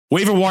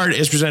Waiver Wire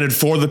is presented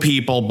for the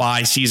people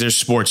by Caesars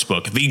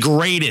Sportsbook, the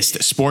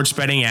greatest sports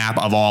betting app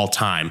of all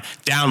time.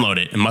 Download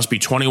it. It must be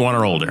 21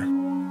 or older.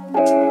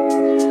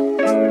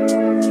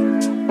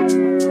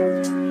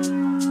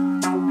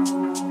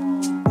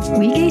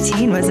 Week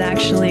 18 was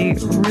actually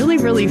really,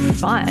 really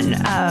fun.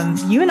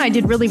 You and I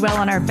did really well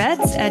on our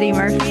bets, Eddie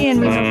Murphy, and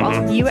we hope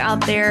all of you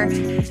out there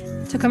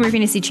took home your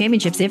fantasy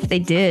championships if they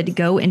did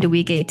go into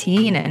Week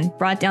 18 and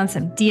brought down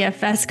some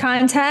DFS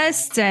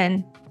contests.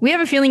 And we have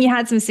a feeling you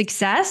had some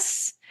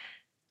success.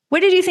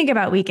 What did you think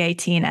about Week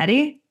 18,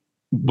 Eddie?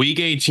 Week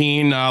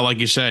 18, like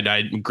you said,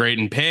 great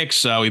in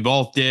picks. We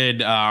both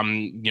did,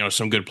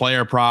 some good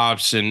player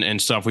props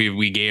and stuff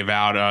we gave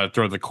out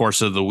throughout the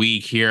course of the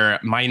week here.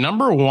 My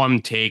number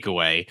one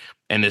takeaway,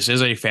 and this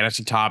is a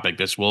fantasy topic,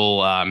 this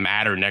will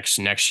matter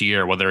next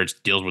year, whether it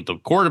deals with the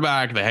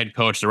quarterback, the head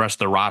coach, the rest of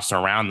the roster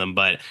around them.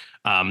 But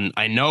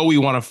I know we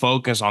want to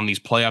focus on these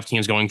playoff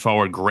teams going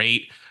forward.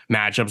 Great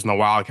matchups in the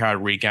wild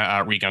card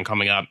weekend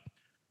coming up.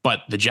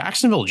 But the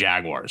Jacksonville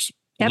Jaguars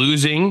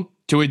losing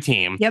to a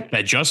team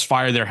that just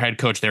fired their head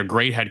coach, their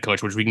great head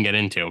coach, which we can get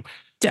into.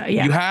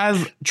 You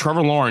have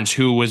Trevor Lawrence,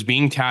 who was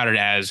being touted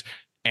as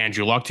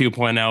Andrew Luck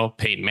 2.0,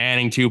 Peyton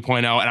Manning 2.0,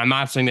 and I'm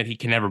not saying that he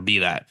can never be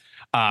that.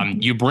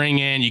 You bring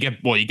in, you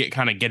get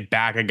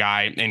back a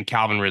guy in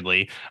Calvin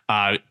Ridley.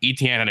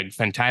 Etienne had a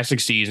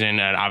fantastic season,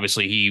 and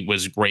obviously he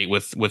was great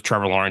with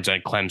Trevor Lawrence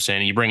at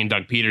Clemson. You bring in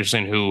Doug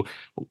Peterson, who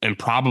and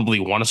probably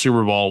won a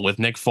Super Bowl with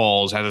Nick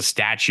Foles, has a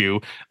statue,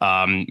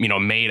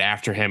 made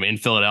after him in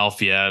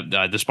Philadelphia,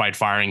 despite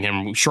firing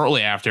him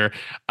shortly after.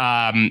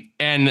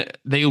 And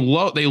they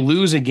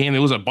lose a game. They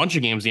lose a bunch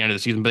of games at the end of the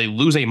season, but they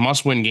lose a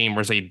must-win game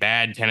versus a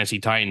bad Tennessee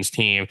Titans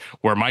team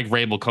where Mike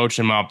Vrabel coached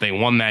them up. They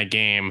won that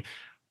game.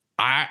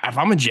 If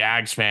I'm a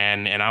Jags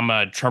fan and I'm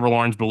a Trevor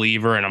Lawrence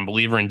believer and I'm a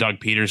believer in Doug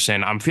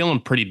Peterson, I'm feeling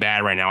pretty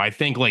bad right now. I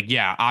think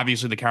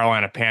obviously the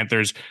Carolina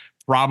Panthers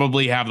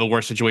probably have the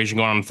worst situation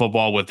going on in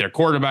football with their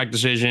quarterback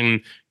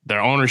decision. Their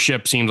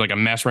ownership seems like a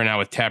mess right now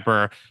with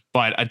Tepper,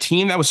 but a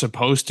team that was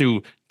supposed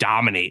to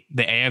dominate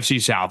the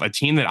AFC South, a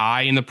team that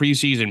I in the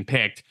preseason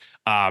picked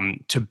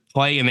to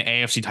play in the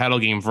AFC title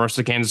game versus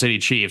the Kansas City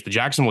Chiefs, the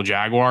Jacksonville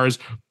Jaguars,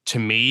 to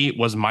me,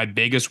 was my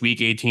biggest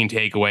Week 18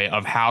 takeaway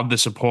of how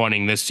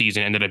disappointing this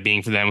season ended up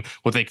being for them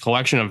with a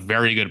collection of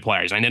very good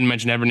players. I didn't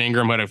mention Evan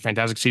Ingram, who had a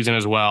fantastic season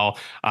as well.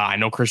 I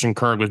know Christian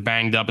Kirk was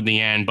banged up at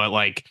the end, but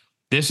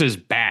this is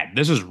bad.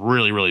 This is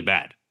really, really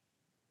bad.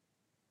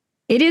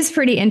 It is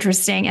pretty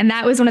interesting. And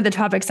that was one of the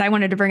topics I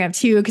wanted to bring up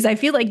too, because I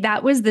feel like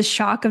that was the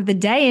shock of the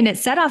day. And it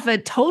set off a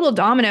total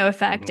domino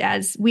effect,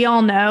 as we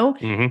all know.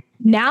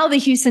 Now the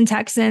Houston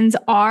Texans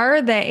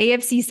are the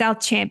AFC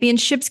South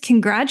championships.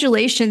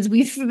 Congratulations.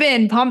 We've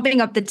been pumping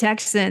up the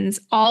Texans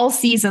all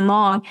season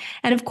long.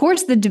 And of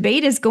course, the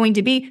debate is going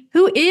to be,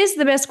 who is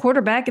the best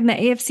quarterback in the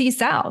AFC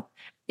South?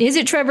 Is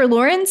it Trevor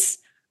Lawrence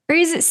or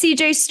is it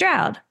CJ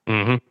Stroud?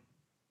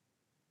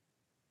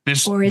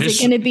 Or is it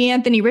going to be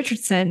Anthony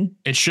Richardson?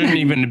 It shouldn't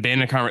even have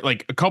been a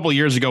couple of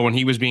years ago when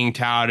he was being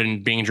touted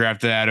and being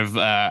drafted out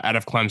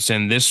of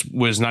Clemson. This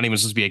was not even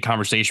supposed to be a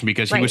conversation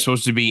because he was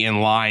supposed to be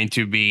in line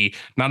to be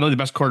not only the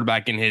best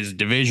quarterback in his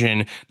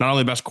division, not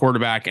only the best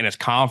quarterback in his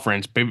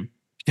conference, but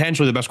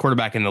potentially the best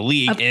quarterback in the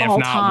league, if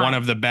not one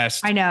of the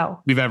best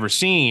we've ever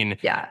seen.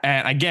 Yeah.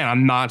 And again,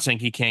 I'm not saying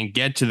he can't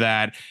get to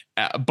that.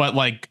 But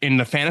in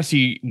the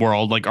fantasy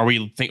world, are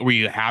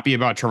we happy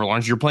about Trevor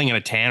Lawrence? You're playing in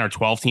a 10 or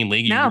 12 team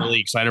league. You're really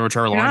excited about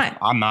Trevor Lawrence.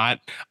 I'm not.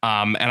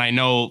 And I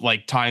know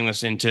tying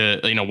this into,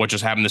 what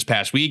just happened this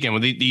past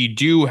weekend, you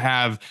do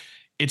have,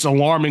 it's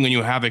alarming when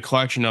you have a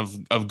collection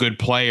of good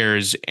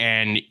players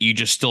and you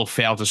just still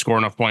fail to score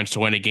enough points to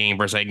win a game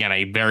versus, again,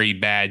 a very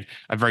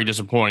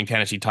disappointing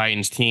Tennessee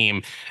Titans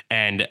team.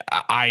 And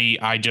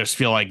I just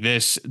feel like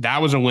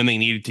that was a win they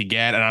needed to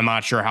get. And I'm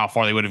not sure how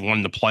far they would have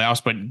won the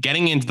playoffs, but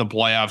getting into the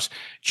playoffs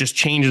just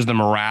changes the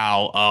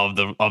morale of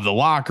the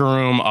locker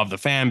room, of the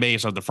fan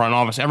base, of the front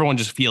office. Everyone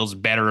just feels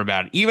better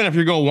about it. Even if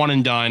you go one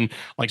and done,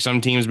 like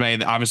some teams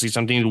may, obviously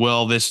some teams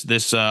will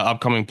this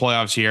upcoming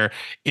playoffs here,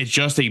 it's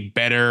just a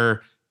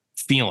better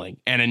feeling.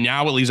 And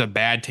now it leaves a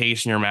bad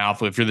taste in your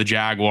mouth if you're the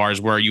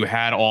Jaguars, where you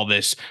had all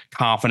this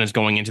confidence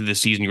going into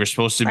this season. You were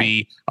supposed to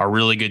be a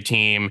really good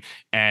team.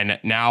 And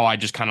now I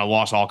just kind of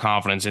lost all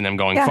confidence in them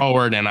going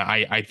forward. And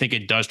I think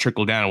it does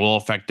trickle down and will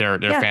affect their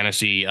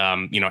fantasy,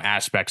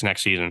 aspects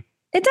next season.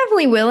 It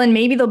definitely will, and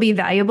maybe they'll be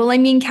valuable. I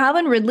mean,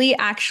 Calvin Ridley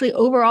actually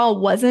overall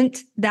wasn't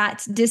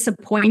that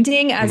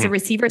disappointing as a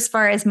receiver as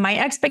far as my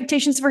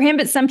expectations for him,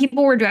 but some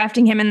people were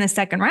drafting him in the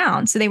second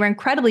round, so they were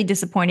incredibly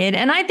disappointed.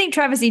 And I think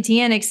Travis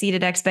Etienne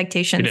exceeded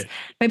expectations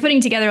by putting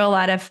together a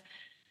lot of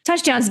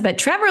touchdowns. But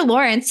Trevor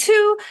Lawrence,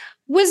 who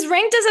was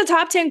ranked as a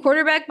top 10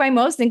 quarterback by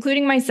most,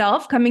 including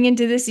myself, coming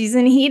into the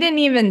season, he didn't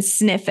even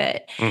sniff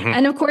it.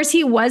 And of course,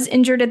 he was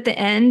injured at the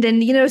end.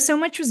 And, so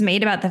much was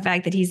made about the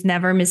fact that he's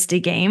never missed a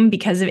game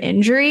because of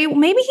injury.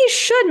 Maybe he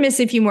should miss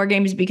a few more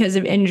games because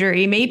of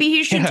injury. Maybe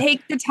he should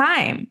take the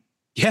time.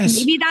 Yes.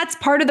 Maybe that's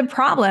part of the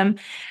problem.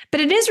 But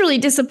it is really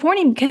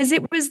disappointing because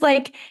it was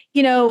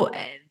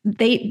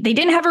they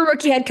didn't have a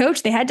rookie head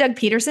coach. They had Doug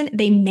Peterson.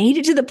 They made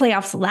it to the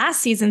playoffs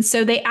last season.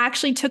 So they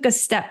actually took a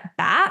step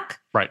back.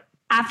 Right.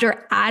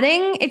 After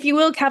adding, if you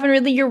will, Calvin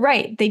Ridley, you're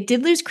right. They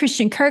did lose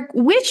Christian Kirk,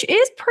 which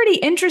is pretty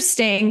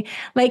interesting.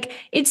 Like,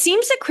 it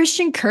seems that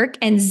Christian Kirk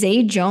and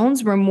Zay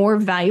Jones were more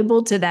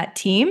valuable to that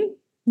team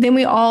than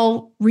we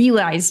all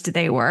realized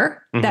they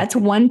were. Mm-hmm. That's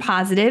one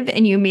positive,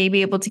 and you may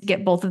be able to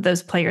get both of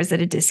those players at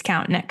a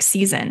discount next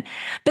season.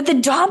 But the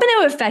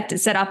domino effect it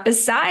set off,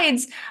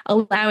 besides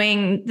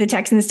allowing the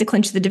Texans to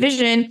clinch the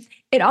division,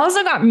 it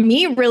also got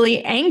me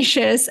really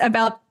anxious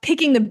about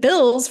picking the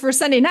Bills for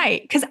Sunday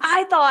night, because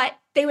I thought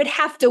they would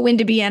have to win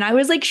to be in. I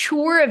was like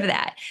sure of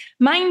that.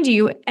 Mind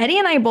you, Eddie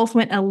and I both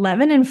went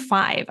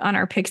 11-5 on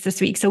our picks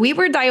this week. So we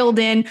were dialed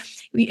in.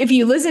 If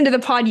you listen to the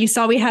pod, you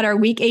saw we had our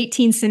week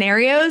 18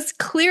 scenarios.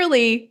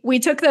 Clearly, we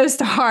took those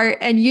to heart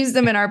and used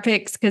them in our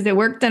picks because it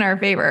worked in our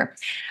favor.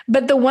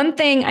 But the one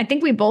thing I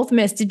think we both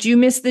missed, did you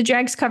miss the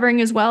Jags covering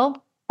as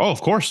well? Oh,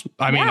 of course.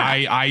 I mean,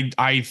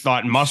 I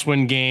thought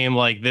must-win game.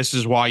 Like, this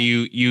is why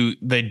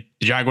the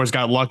Jaguars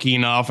got lucky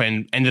enough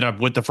and ended up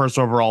with the first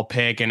overall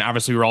pick. And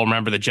obviously, we all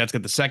remember the Jets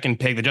got the second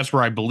pick. The Jets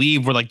were, I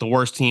believe, like the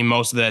worst team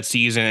most of that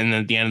season. And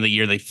then at the end of the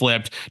year, they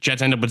flipped.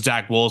 Jets ended up with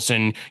Zach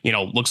Wilson.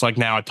 Looks like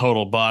now a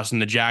total bust.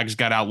 And the Jags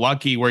got out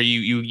lucky, where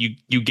you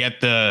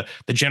get the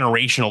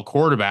generational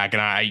quarterback.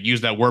 And I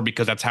use that word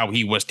because that's how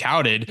he was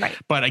touted. Right.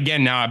 But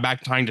again, now I'm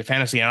back tying to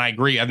fantasy, and I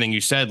agree. I think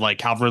you said like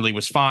Calvin Ridley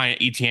was fine.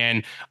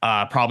 ETN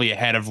probably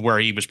ahead of where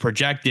he was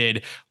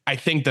projected. I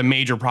think the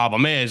major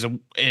problem is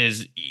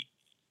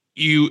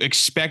you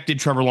expected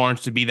Trevor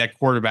Lawrence to be that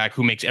quarterback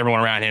who makes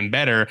everyone around him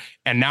better.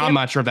 And now I'm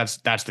not sure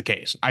if that's the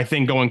case. I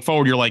think going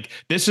forward, you're like,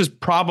 this is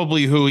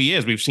probably who he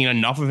is. We've seen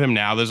enough of him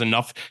now. There's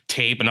enough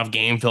tape, enough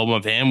game film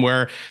of him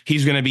where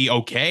he's going to be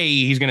okay.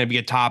 He's going to be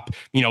a top,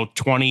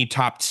 20,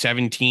 top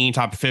 17,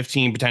 top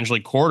 15, potentially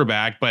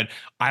quarterback. But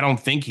I don't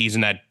think he's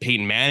in that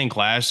Peyton Manning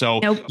class.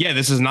 So yeah,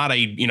 this is not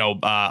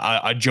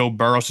a Joe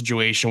Burrow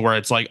situation where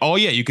it's like, oh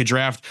yeah, you could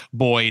draft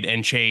Boyd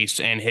and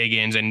Chase and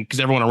Higgins, and because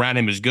everyone around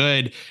him is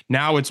good.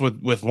 Now it's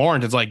with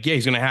Lawrence, it's like, yeah,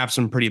 he's going to have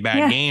some pretty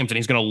bad games, and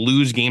he's going to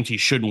lose games he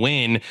should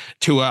win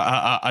to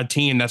a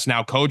team that's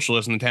now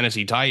coachless in the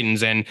Tennessee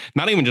Titans, and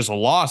not even just a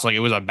loss, like it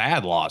was a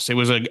bad loss. It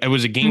was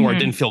a game where it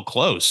didn't feel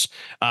close.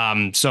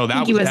 So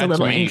that he was a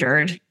little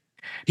injured.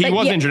 He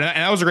was injured, and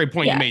that was a great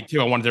point you made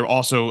too. I wanted to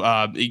also,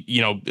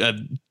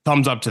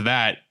 thumbs up to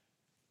that.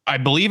 I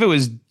believe it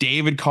was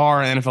David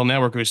Carr on NFL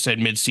Network who said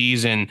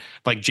midseason,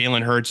 like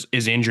Jalen Hurts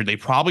is injured. They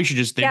probably should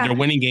just, they're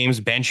winning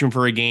games, bench him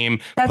for a game,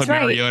 put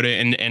Mariota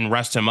and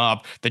rest him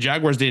up. The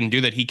Jaguars didn't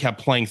do that. He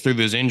kept playing through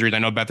those injuries. I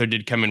know Bethard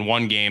did come in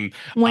one game,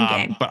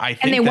 but I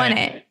think won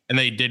it. And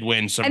they did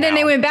win. And then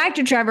they went back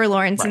to Trevor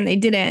Lawrence and they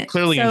didn't.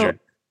 Clearly injured.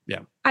 Yeah.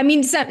 I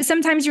mean,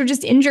 sometimes you're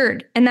just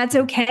injured, and that's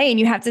okay. And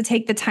you have to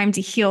take the time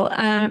to heal.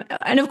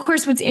 And of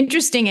course, what's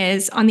interesting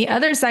is on the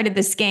other side of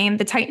this game,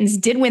 the Titans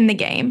did win the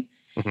game.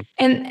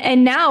 Mm-hmm.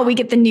 And now we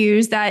get the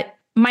news that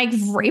Mike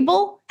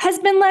Vrabel has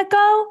been let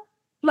go.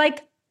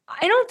 Like,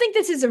 I don't think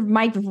this is a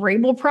Mike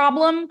Vrabel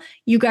problem.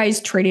 You guys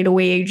traded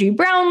away A.J.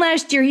 Brown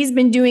last year. He's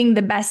been doing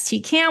the best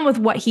he can with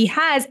what he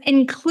has,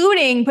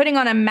 including putting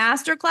on a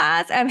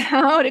masterclass of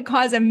how to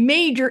cause a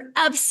major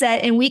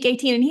upset in week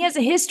 18. And he has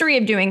a history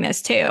of doing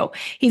this too.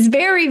 He's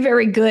very,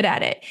 very good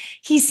at it.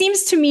 He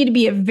seems to me to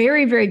be a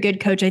very, very good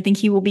coach. I think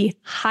he will be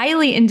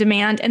highly in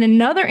demand. And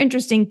another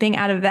interesting thing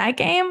out of that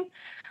game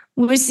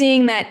was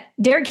seeing that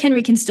Derrick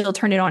Henry can still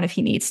turn it on if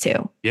he needs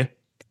to. Yeah.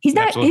 He's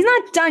not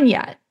done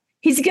yet.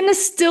 He's going to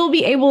still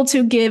be able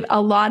to give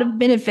a lot of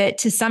benefit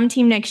to some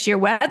team next year,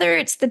 whether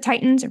it's the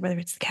Titans or whether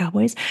it's the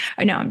Cowboys.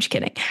 Or no, I'm just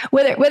kidding.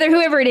 Whether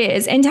whoever it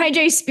is. And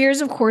Tyjae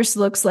Spears, of course,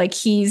 looks like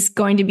he's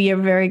going to be a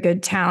very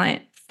good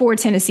talent for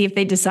Tennessee if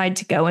they decide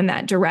to go in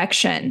that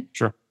direction.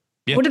 Sure.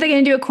 Yeah. What are they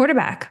going to do at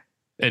quarterback?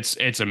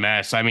 It's a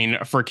mess. I mean,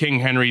 for King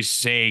Henry's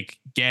sake,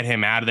 get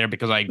him out of there,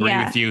 because I agree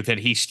with you that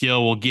he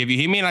still will give you,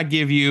 he may not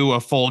give you a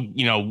full,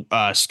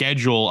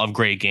 schedule of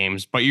great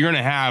games, but you're going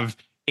to have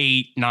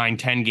 8, 9,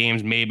 10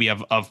 games maybe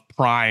of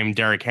prime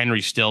Derrick Henry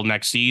still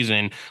next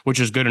season, which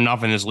is good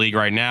enough in this league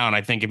right now. And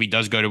I think if he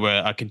does go to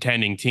a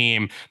contending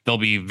team, they'll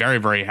be very,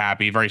 very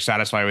happy, very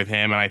satisfied with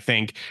him. And I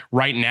think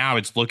right now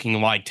it's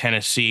looking like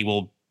Tennessee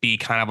will be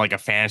kind of like a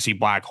fantasy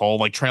black hole.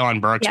 Like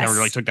Treylon Burks never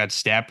really took that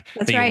step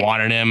that you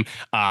wanted him.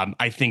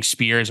 I think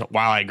Spears,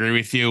 while I agree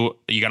with you,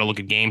 you got to look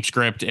at game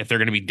script. If they're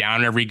going to be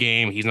down every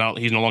game, he's no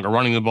longer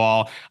running the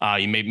ball.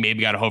 You maybe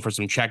got to hope for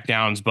some check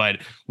downs, but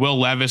Will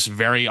Levis,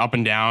 very up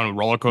and down,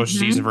 roller coaster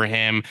season for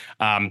him.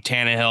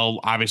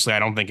 Tannehill, obviously, I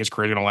don't think his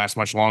career is going to last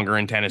much longer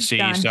in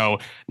Tennessee. So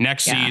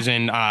next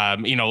season,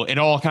 it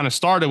all kind of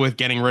started with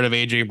getting rid of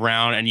A.J.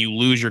 Brown, and you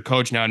lose your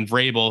coach now in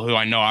Vrabel, who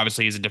I know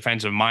obviously is a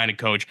defensive minded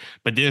coach,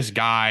 but this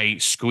guy guy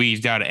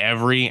squeezed out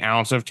every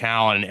ounce of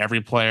talent and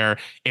every player.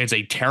 It's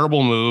a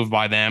terrible move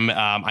by them.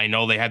 I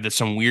know they had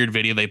some weird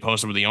video they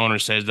posted where the owner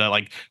says that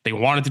like they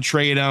wanted to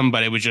trade him,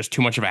 but it was just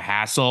too much of a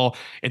hassle.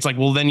 It's like,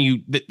 well, then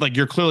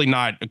you're clearly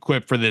not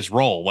equipped for this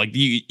role. Like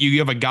you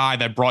have a guy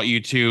that brought you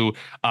to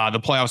the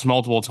playoffs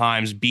multiple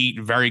times, beat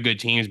very good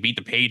teams, beat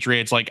the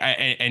Patriots,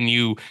 and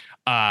you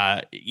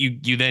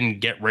then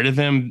get rid of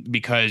him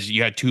because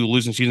you had 2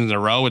 losing seasons in a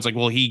row. It's like,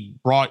 well, he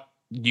brought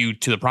you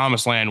to the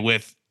promised land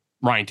with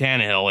Ryan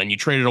Tannehill, and you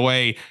traded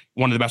away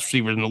one of the best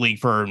receivers in the league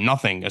for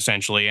nothing,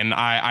 essentially. And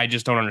I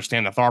just don't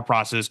understand the thought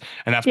process,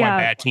 and that's why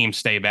bad teams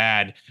stay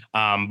bad.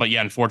 But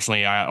yeah,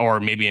 unfortunately, or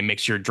maybe it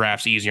makes your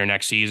drafts easier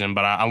next season.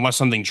 But unless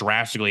something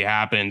drastically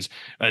happens,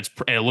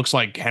 it looks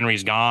like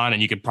Henry's gone,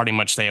 and you could pretty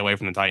much stay away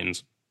from the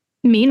Titans.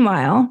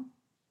 Meanwhile,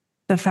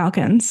 the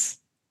Falcons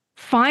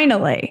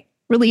finally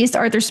released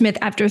Arthur Smith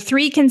after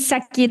 3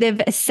 consecutive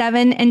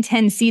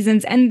 7-10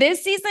 seasons. And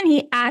this season,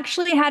 he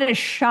actually had a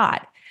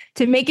shot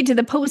to make it to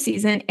the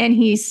postseason, and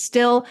he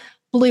still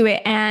blew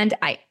it. And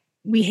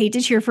we hate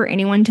to cheer for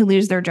anyone to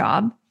lose their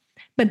job,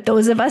 but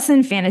those of us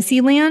in fantasy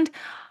land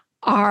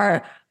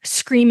are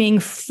screaming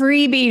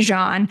free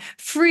Bijan,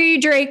 free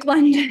Drake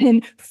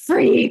London,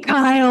 free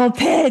Kyle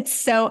Pitts.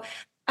 So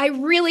I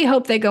really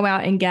hope they go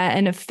out and get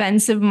an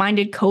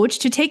offensive-minded coach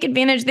to take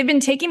advantage. They've been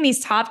taking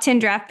these top 10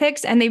 draft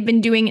picks, and they've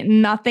been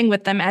doing nothing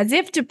with them as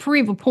if to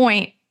prove a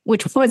point,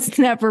 which was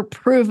never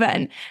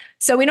proven.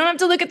 So we don't have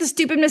to look at the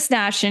stupid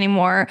mustache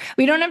anymore.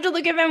 We don't have to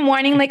look at him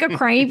whining like a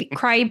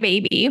cry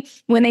baby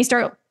when they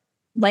start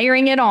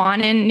layering it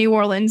on in New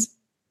Orleans.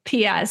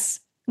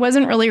 P.S.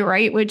 Wasn't really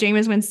right what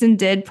Jameis Winston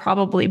did,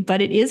 probably,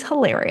 but it is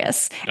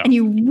hilarious. No. And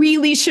you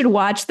really should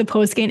watch the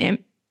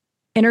post-game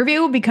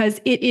interview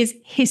because it is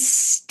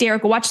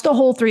hysterical. Watch the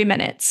whole 3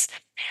 minutes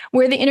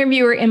where the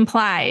interviewer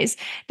implies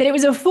that it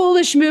was a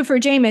foolish move for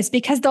Jameis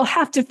because they'll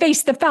have to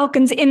face the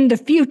Falcons in the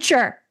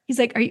future. He's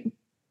like, Are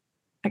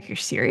you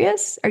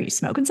serious? Are you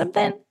smoking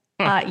something?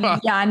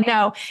 Yeah,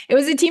 no, it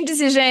was a team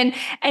decision.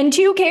 And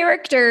 2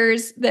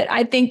 characters that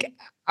I think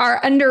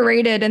are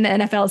underrated in the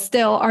NFL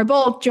still are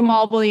both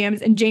Jamal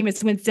Williams and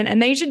Jameis Winston.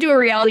 And they should do a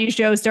reality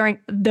show starring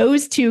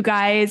those 2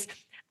 guys.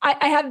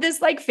 I have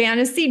this like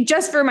fantasy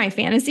just for my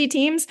fantasy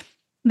teams,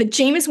 that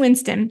Jameis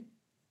Winston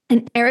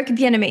and Eric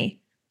Bieniemy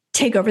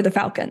take over the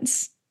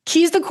Falcons.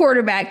 He's the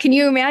quarterback. Can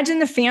you imagine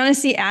the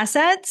fantasy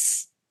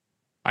assets?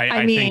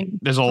 I mean, think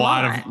there's a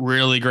lot of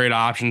really great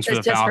options for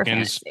the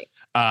Falcons.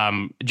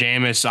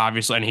 Jameis,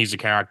 obviously, and he's a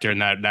character,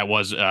 and that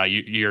was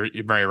you're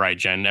very right,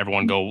 Jen.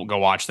 Everyone go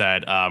watch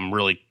that.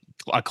 Really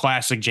a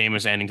classic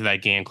Jameis ending to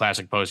that game,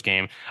 classic post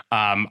game.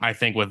 I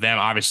think with them,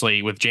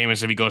 obviously, with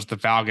Jameis, if he goes to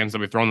the Falcons,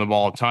 they'll be throwing the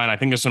ball a ton. I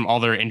think there's some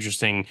other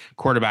interesting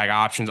quarterback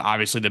options.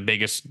 Obviously, the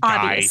biggest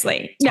guy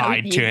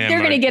tied to him. They're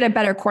going to get a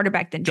better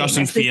quarterback than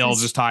Justin Jameis.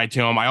 Fields is tied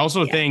to him. I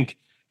also think,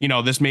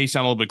 this may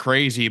sound a little bit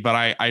crazy, but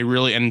I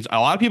really, and a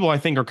lot of people I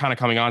think are kind of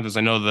coming on to this.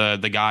 I know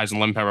the guys in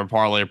Lemon Pepper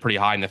Parlay are pretty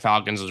high in the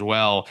Falcons as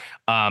well.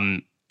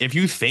 If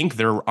you think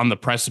they're on the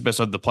precipice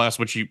of the playoffs,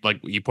 which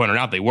you pointed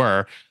out, they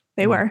were.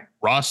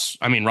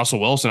 Russell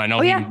Wilson, I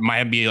know he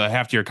might be a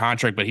half-year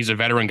contract, but he's a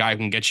veteran guy who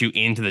can get you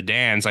into the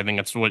dance. I think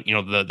that's what,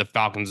 the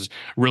Falcons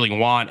really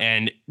want.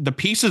 And the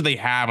pieces they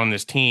have on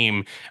this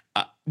team,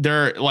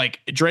 they're like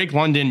Drake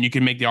London. You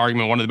can make the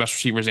argument one of the best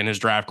receivers in his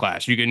draft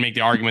class. You can make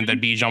the argument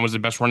that Bijan was the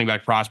best running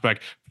back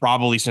prospect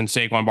probably since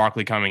Saquon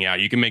Barkley coming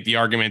out. You can make the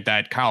argument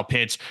that Kyle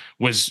Pitts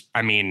was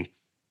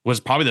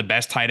probably the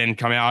best tight end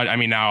coming out. I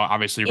mean, now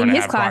obviously you're going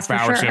to have Brock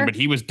Bowers soon, but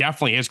he was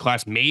definitely his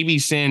class. Maybe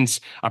since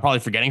I'm probably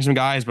forgetting some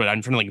guys, but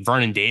I'm trying to like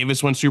Vernon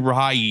Davis went super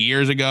high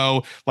years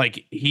ago.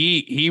 Like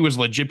he was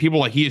legit. People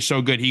like he is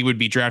so good he would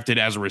be drafted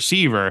as a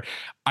receiver.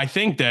 I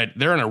think that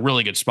they're in a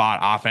really good spot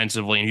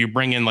offensively. And you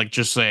bring in like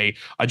just say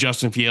a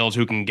Justin Fields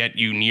who can get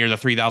you near the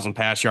 3,000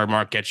 pass yard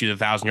mark, get you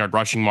the 1,000-yard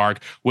rushing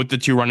mark with the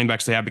 2 running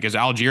backs they have, because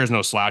Algier is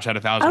no slouch, had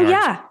 1,000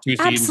 yards 2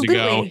 seasons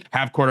ago.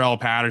 Have Cordell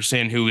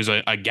Patterson, who is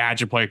a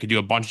gadget player, could do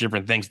a bunch of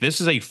different things.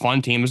 This is a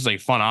fun team. This is a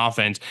fun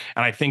offense.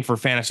 And I think for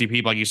fantasy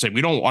people, like you said,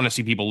 we don't want to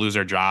see people lose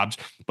their jobs,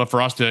 but for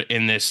us to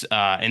in this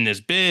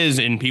biz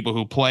and people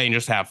who play and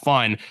just have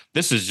fun,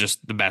 this is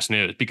just the best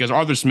news, because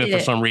Arthur Smith for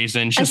some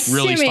reason just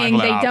really stifled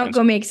that offense. Don't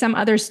go make some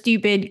other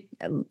stupid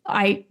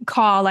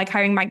call like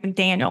hiring Mike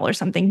McDaniel or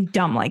something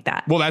dumb like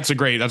that. Well, that's a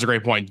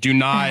great point. Do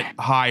not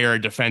hire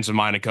a defensive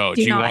minded coach.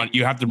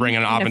 You have to bring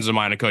in an offensive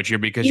minded coach here,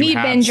 because you need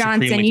Ben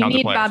Johnson, you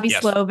need Bobby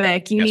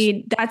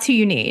Slovic, that's who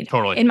you need.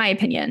 Totally, in my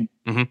opinion.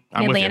 In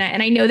Atlanta.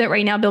 And I know that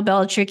right now Bill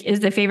Belichick is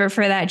the favorite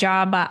for that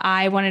job, but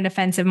I want an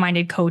offensive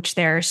minded coach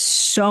there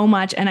so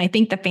much, and I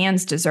think the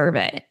fans deserve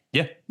it.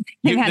 Yeah,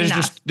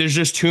 there's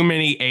just too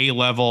many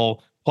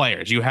A-level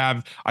players. You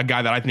have a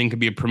guy that I think could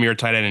be a premier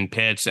tight end in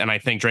Pitts, and I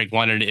think Drake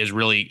London is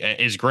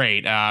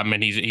great.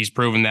 And he's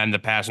proven that in the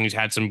past, and he's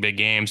had some big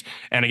games.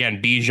 And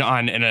again,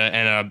 Bijan in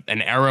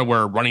an era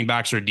where running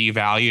backs are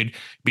devalued,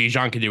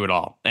 Bijan can do it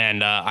all.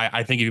 And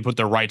I think if you put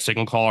the right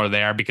signal caller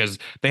there, because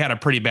they had a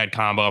pretty bad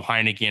combo of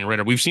Heineke and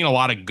Ritter. We've seen a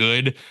lot of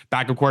good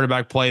backup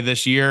quarterback play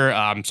this year.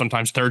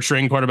 Sometimes third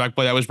string quarterback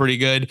play that was pretty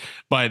good,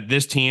 but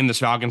this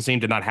Falcons team,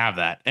 did not have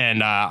that.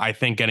 And I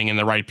think getting in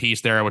the right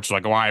piece there, which is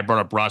like why I brought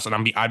up Russ,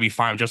 and I'd be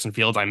fine with Justin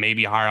Fields. I may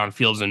be higher on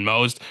Fields than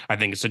most. I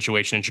think the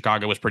situation in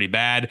Chicago was pretty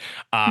bad.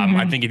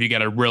 I think if you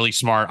get a really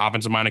smart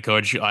offensive minded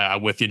coach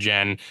with you,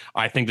 Jen,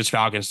 I think this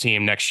Falcons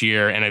team next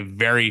year in a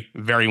very,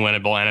 very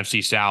winnable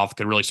NFC South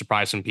could really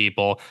surprise some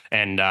people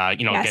and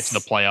get to the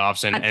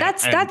playoffs. And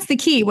that's the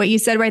key. What you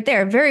said right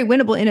there, very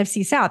winnable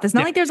NFC South. It's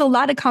not like there's a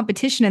lot of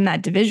competition in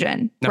that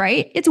division,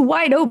 right? It's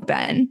wide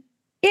open.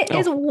 It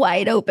is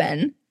wide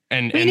open.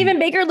 And even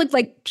Baker looked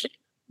like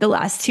the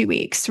last 2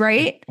 weeks,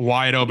 right?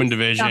 Wide open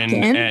division.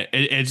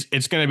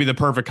 It's going to be the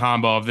perfect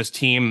combo of this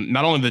team.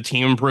 Not only the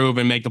team improve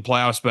and make the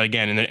playoffs, but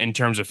again, in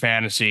terms of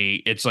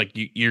fantasy, it's like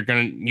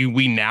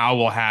we now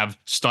will have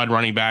stud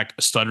running back,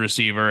 stud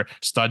receiver,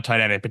 stud tight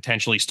end, and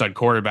potentially stud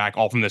quarterback,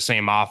 all from the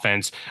same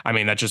offense. I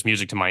mean, that's just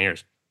music to my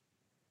ears.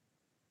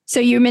 So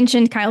you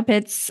mentioned Kyle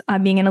Pitts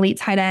being an elite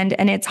tight end,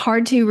 and it's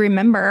hard to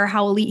remember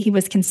how elite he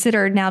was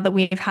considered now that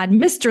we've had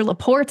Mr.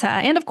 Laporta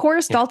and, of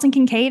course, Dalton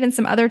Kincaid and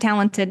some other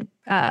talented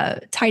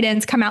tight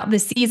ends come out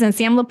this season.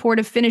 Sam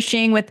Laporta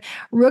finishing with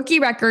rookie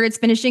records,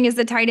 finishing as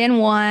the tight end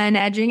 1,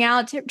 edging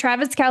out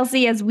Travis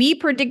Kelce as we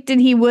predicted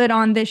he would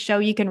on this show.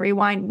 You can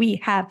rewind. We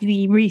have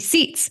the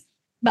receipts.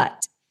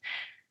 But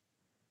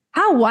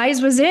how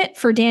wise was it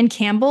for Dan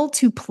Campbell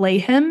to play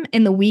him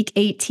in the Week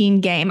 18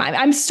 game?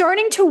 I'm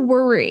starting to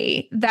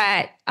worry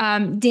that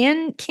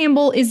Dan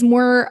Campbell is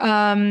more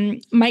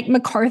Mike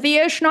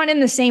McCarthy-ish, not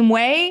in the same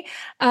way,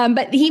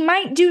 but he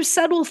might do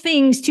subtle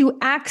things to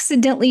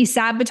accidentally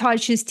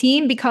sabotage his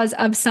team because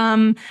of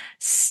some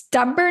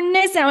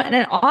stubbornness.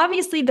 And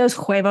obviously those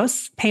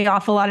huevos pay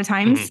off a lot of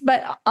times,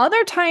 but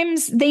other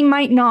times they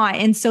might not.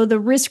 And so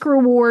the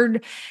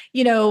risk-reward,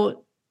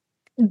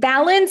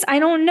 balance, I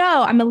don't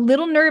know. I'm a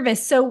little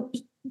nervous. So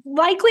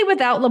likely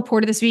without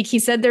Laporta this week, he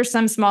said there's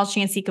some small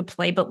chance he could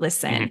play, but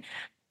listen,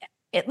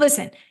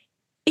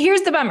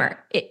 here's the bummer.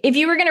 If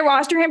you were going to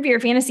roster him for your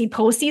fantasy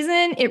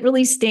postseason, it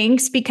really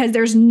stinks because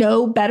there's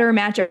no better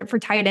matchup for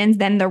tight ends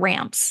than the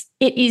Rams.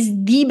 It is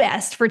the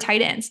best for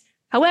tight ends.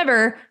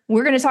 However,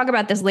 we're going to talk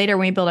about this later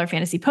when we build our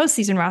fantasy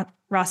postseason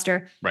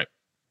roster. Right.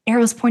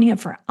 Arrow's pointing up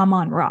for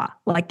Amon-Ra.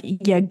 Like,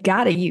 you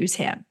got to use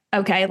him.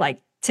 Okay. Like,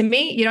 to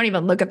me, you don't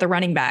even look at the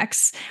running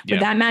backs.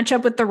 With that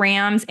matchup with the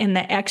Rams and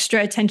the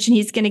extra attention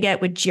he's going to get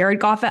with Jared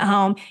Goff at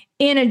home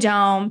in a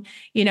dome,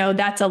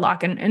 that's a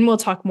lock. And we'll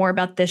talk more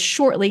about this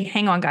shortly.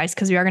 Hang on, guys,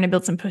 because we are going to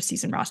build some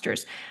postseason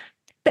rosters.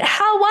 But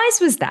how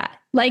wise was that?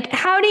 Like,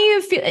 how do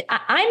you feel?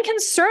 I'm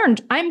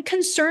concerned. I'm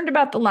concerned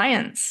about the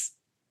Lions.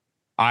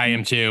 I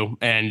am too.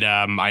 And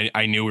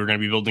I knew we were going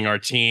to be building our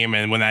team.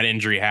 And when that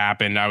injury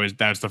happened,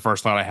 that's the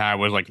first thought I had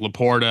was like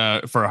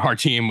Laporta for our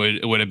team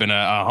would have been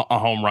a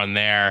home run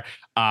there.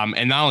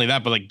 And not only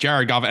that, but like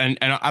Jared Goff, and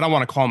I don't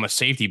want to call him a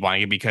safety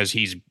blanket because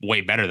he's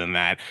way better than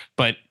that.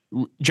 But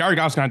Jared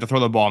Goff's gonna have to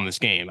throw the ball in this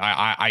game.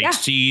 I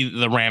see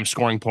the Rams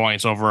scoring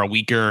points over a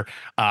weaker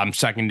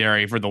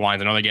secondary for the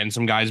Lions. I know they're getting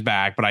some guys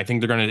back, but I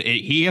think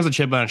he has a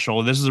chip on his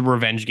shoulder. This is a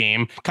revenge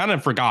game, kind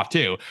of for Goff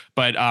too,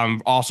 but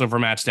also for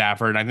Matt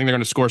Stafford. And I think they're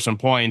going to score some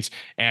points.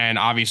 And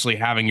obviously,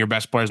 having your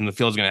best players in the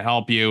field is going to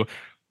help you.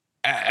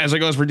 As it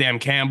goes for Dan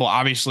Campbell,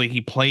 obviously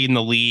he played in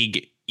the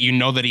league. You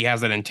know that he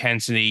has that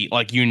intensity.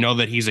 Like,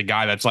 that he's a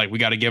guy that's like, we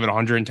got to give it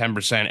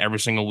 110% every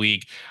single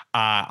week.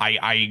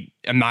 I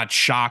am not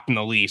shocked in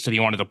the least that he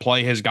wanted to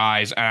play his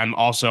guys. And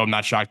I'm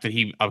not shocked that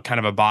he kind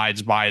of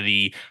abides by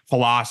the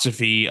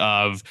philosophy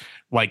of,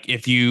 like,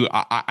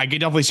 I could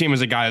definitely see him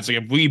as a guy that's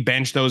like, if we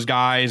bench those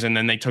guys and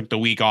then they took the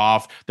week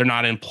off, they're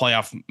not in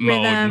playoff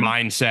mode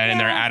mindset and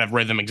they're out of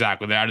rhythm.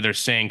 Exactly. They're out of their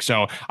sync.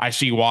 So I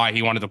see why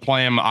he wanted to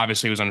play him.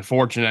 Obviously it was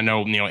unfortunate. I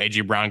know,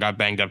 AJ Brown got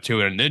banged up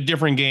too in a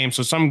different game.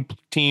 So some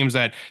teams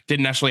that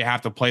didn't necessarily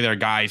have to play their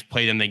guys,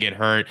 play them, they get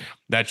hurt.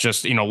 That's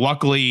just,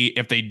 luckily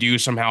if they do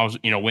somehow,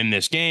 win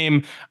this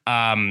game,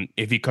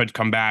 if he could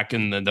come back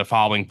in the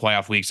following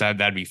playoff weeks,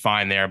 that'd be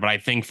fine there. But I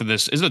think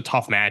this is a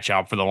tough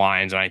matchup for the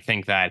Lions. And I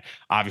think that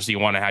obviously you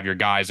want to have your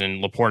guys,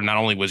 and Laporta not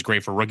only was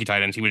great for rookie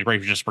tight ends, he was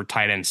great for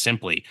tight ends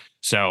simply.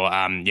 So,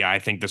 I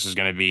think this is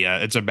going to be,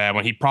 it's a bad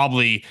one.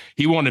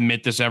 He won't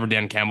admit this ever,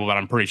 Dan Campbell, but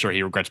I'm pretty sure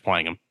he regrets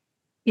playing him.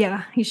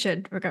 Yeah, he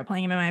should regret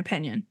playing him, in my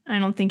opinion. I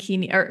don't think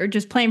or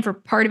just playing for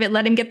part of it.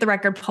 Let him get the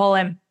record, pull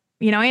him.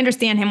 I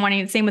understand him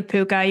wanting, same with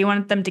Puka. You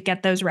want them to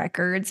get those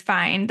records.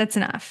 Fine. That's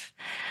enough.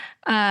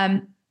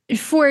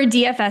 For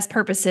DFS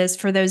purposes,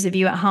 for those of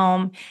you at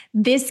home,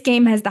 this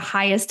game has the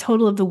highest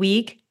total of the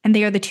week, and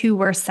they are the two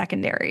worst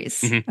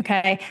secondaries.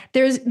 Okay.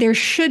 There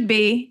should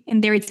be,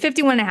 in theory, it's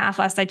 51.5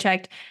 last I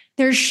checked.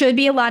 There should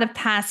be a lot of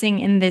passing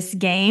in this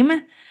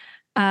game.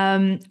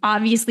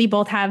 Obviously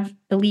both have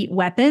elite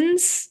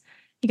weapons.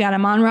 You got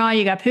Amon-Ra,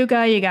 you got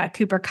Puka, you got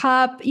Cooper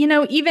Kupp. You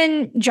know,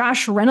 even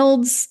Josh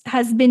Reynolds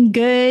has been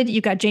good. You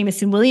got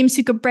Jamison Williams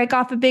who could break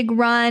off a big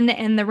run.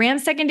 And the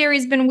Rams secondary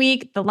has been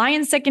weak. The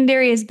Lions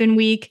secondary has been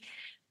weak.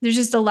 There's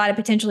just a lot of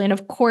potential. And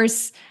of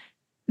course,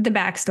 the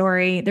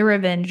backstory, the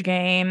revenge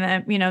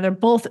game. You know, they're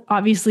both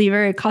obviously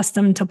very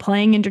accustomed to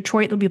playing in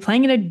Detroit. They'll be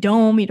playing in a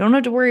dome. You don't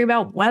have to worry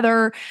about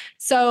weather.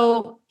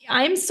 So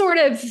I'm sort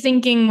of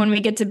thinking when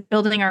we get to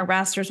building our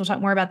rosters, we'll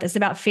talk more about this,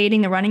 about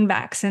fading the running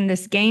backs in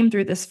this game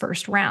through this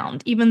first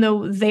round. Even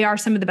though they are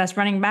some of the best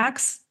running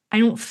backs, I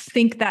don't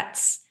think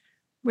that's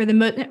where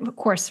of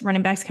course,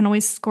 running backs can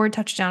always score a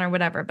touchdown or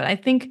whatever. But I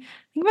think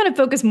I'm going to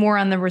focus more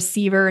on the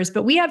receivers.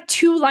 But we have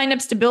 2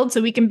 lineups to build,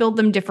 so we can build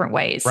them different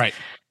ways. Right.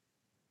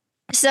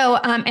 So,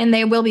 and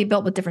they will be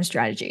built with different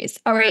strategies.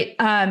 All right.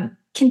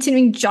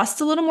 Continuing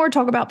just a little more,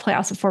 talk about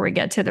playoffs before we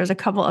get to, there's a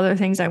couple other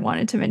things I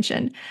wanted to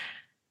mention.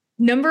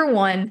 Number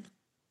one,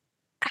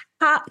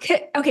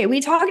 okay,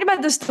 we talked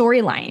about the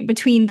storyline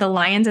between the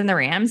Lions and the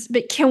Rams,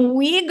 but can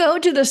we go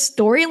to the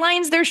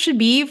storylines there should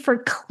be for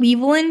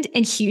Cleveland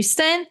and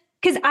Houston?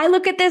 Because I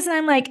look at this and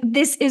I'm like,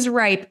 this is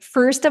ripe.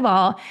 First of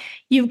all,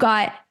 you've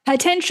got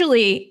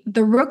potentially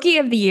the rookie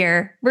of the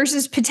year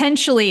versus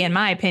potentially, in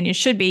my opinion,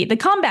 should be the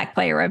comeback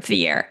player of the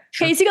year.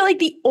 Sure. Okay, so you got like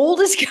the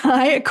oldest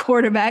guy at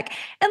quarterback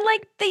and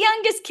like the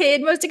youngest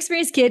kid, most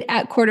experienced kid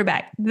at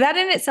quarterback. That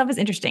in itself is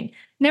interesting.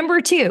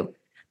 Number two,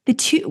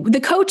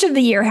 the coach of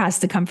the year has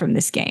to come from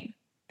this game.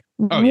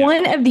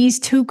 One of these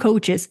 2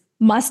 coaches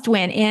must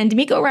win. And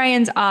D'Amico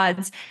Ryan's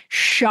odds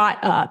shot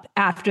up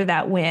after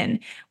that win,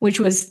 which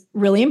was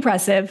really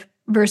impressive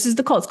versus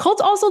the Colts.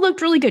 Colts also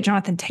looked really good.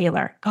 Jonathan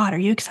Taylor. God, are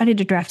you excited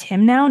to draft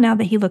him now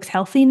that he looks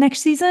healthy next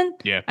season?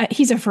 Yeah.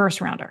 He's a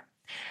first rounder.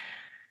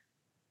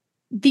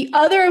 The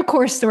other, of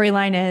course,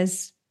 storyline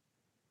is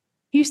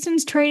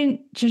Houston's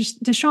trading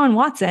Deshaun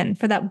Watson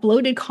for that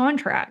bloated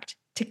contract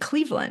to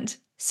Cleveland.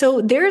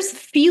 So there's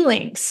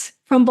feelings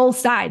from both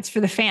sides for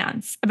the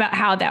fans about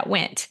how that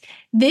went.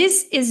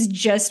 This is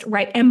just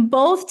right. And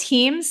both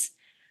teams,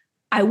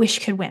 I wish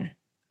could win.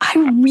 I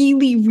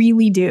really,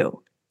 really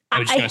do.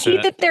 I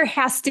hate that there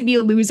has to be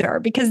a loser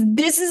because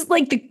this is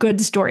like the good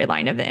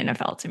storyline of the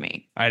NFL to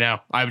me. I know.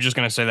 I was just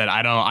going to say that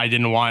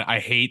I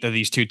hate that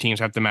these 2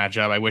 teams have to match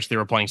up. I wish they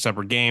were playing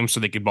separate games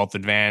so they could both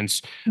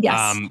advance.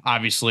 Yes.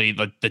 Obviously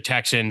the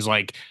Texans,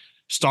 like,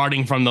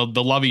 starting from the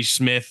Lovie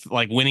Smith,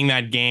 like winning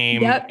that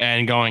game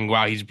and going,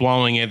 wow, he's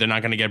blowing it. They're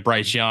not going to get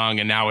Bryce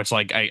Young. And now it's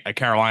like a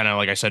Carolina,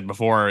 like I said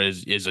before,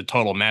 is a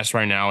total mess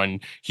right now.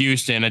 And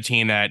Houston, a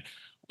team that,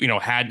 you know,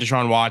 had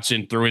Deshaun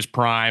Watson through his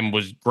prime,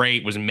 was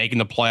great, was making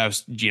the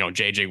playoffs, you know,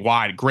 JJ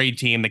Watt, great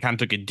team. They kind of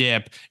took a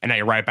dip and now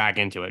you're right back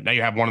into it. Now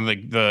you have one of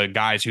the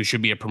guys who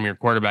should be a premier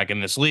quarterback in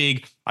this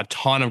league, a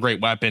ton of great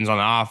weapons on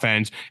the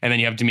offense. And then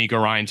you have D'Amico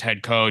Ryan's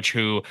head coach,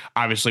 who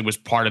obviously was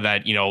part of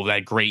that, you know,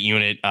 that great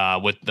unit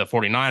with the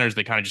 49ers.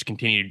 They kind of just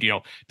continued, you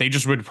know, they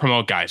just would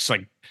promote guys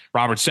like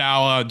Robert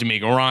Saleh,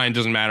 D'Amico Ryan,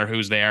 doesn't matter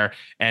who's there.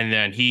 And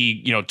then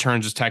he, you know,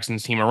 turns his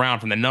Texans team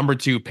around from the number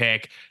 2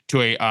 pick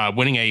to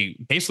winning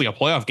basically a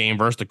playoff game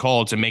versus the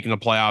Colts and making the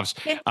playoffs.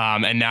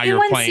 And now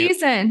you're playing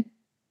season.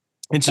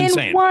 It's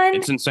insane.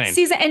 It's insane.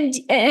 Season.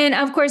 And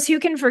of course, who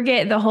can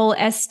forget the whole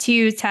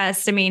S2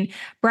 test? I mean,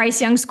 Bryce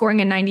Young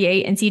scoring a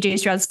 98 and CJ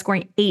Stroud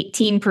scoring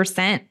 18%.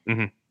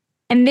 Mm-hmm.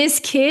 And this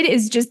kid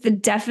is just the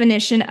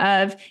definition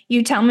of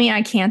you tell me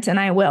I can't and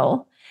I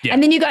will. Yeah.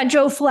 And then you got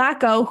Joe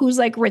Flacco, who's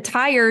like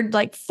retired,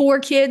 like 4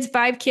 kids,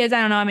 5 kids. I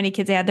don't know how many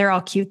kids they had. They're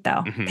all cute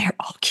though. Mm-hmm. They're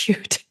all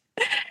cute.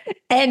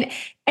 and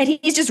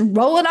he's just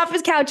rolling off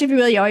his couch, if you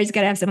will. You always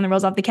got to have someone that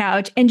rolls off the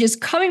couch and just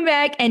coming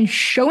back and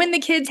showing the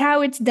kids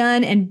how it's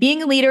done and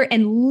being a leader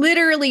and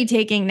literally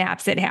taking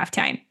naps at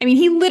halftime. I mean,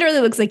 he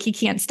literally looks like he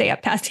can't stay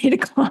up past 8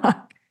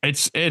 o'clock.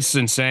 It's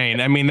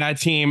insane. I mean, that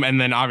team, and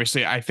then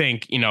obviously I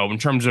think, you know, in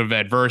terms of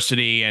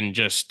adversity and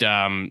just,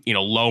 you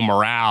know, low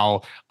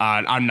morale,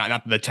 I'm not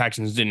that the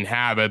Texans didn't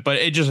have it, but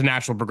it's just a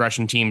natural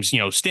progression. Teams, you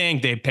know,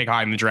 stink. They pick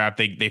high in the draft.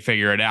 They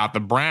figure it out. The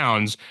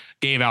Browns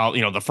gave out,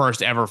 you know, the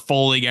first ever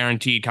fully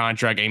guaranteed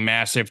contract, a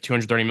massive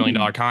 $230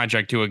 million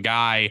contract to a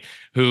guy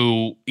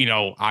who, you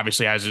know,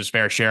 obviously has his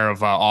fair share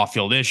of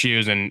off-field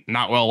issues and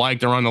not well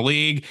liked around the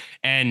league.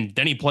 And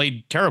then he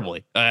played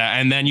terribly.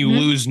 And then you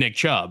lose Nick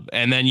Chubb.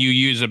 And then you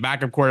use a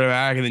backup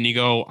quarterback. And then you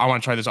go, I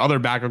want to try this other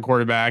backup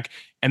quarterback.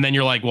 And then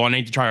you're like, well, I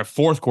need to try a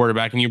 4th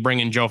quarterback. And you bring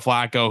in Joe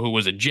Flacco, who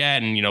was a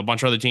Jet, and, you know, a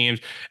bunch of other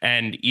teams.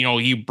 And, you know,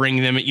 you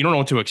bring them, you don't know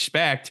what to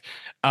expect.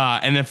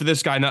 And then for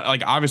this guy, not,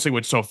 like, obviously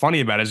what's so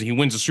funny about it is he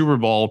wins the Super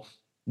Bowl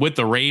with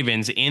the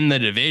Ravens in the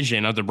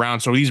division of the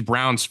Browns. So these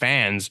Browns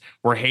fans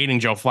were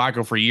hating Joe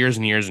Flacco for years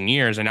and years and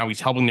years. And now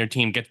he's helping their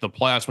team get to the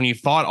playoffs when you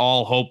thought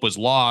all hope was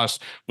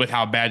lost with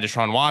how bad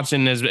Deshaun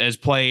Watson has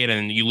played.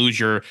 And you lose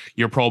your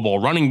Pro Bowl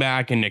running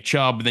back and Nick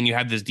Chubb. But then you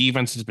have this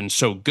defense that's been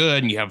so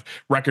good and you have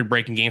record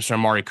breaking games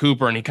from Amari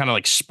Cooper. And he kind of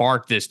like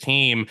sparked this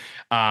team.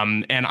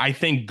 And I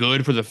think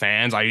good for the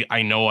fans.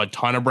 I know a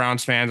ton of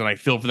Browns fans and I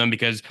feel for them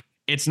because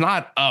it's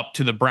not up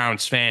to the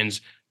Browns fans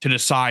to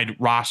decide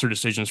roster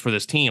decisions for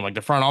this team. Like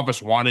the front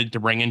office wanted to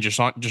bring in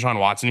Deshaun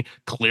Watson,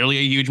 clearly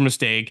a huge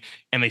mistake,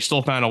 and they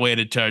still found a way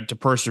to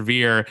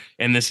persevere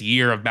in this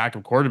year of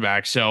backup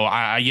quarterbacks. So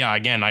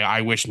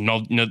I wish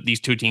these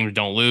two teams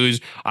don't lose.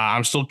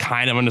 I'm still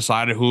kind of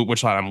undecided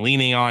which side I'm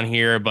leaning on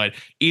here, but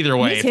either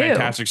way, a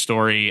fantastic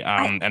story.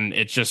 And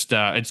it's just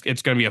it's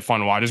going to be a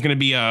fun watch. There's going to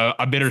be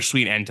a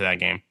bittersweet end to that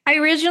game. I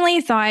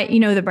originally thought,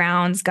 the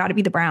Browns got to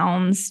be the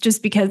Browns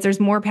just because there's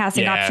more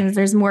passing options,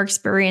 there's more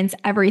experience,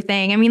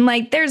 everything. I mean,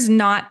 like there's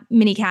not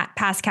many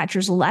pass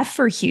catchers left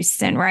for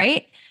Houston,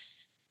 right?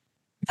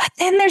 But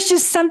then there's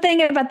just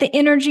something about the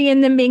energy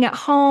in them being at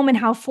home and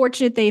how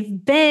fortunate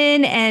they've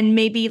been. And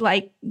maybe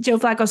like Joe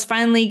Flacco's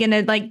finally going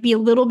to like be a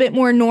little bit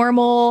more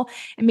normal.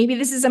 And maybe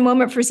this is a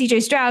moment for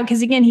CJ Stroud.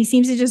 Cause again, he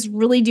seems to just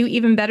really do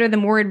even better the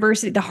more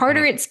adversity, the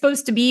harder it's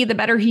supposed to be, the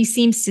better he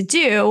seems to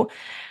do.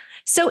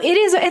 So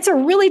it's a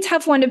really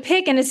tough one to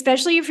pick. And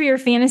especially for your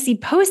fantasy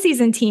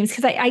postseason teams,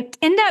 because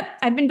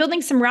I've been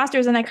building some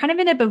rosters and I kind of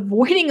end up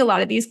avoiding a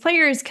lot of these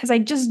players because I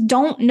just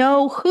don't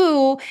know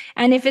who.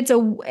 And if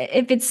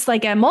it's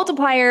like a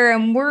multiplier,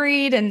 I'm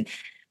worried.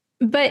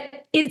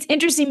 But it's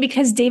interesting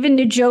because David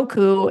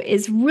Njoku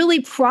is really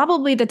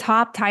probably the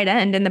top tight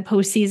end in the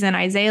postseason.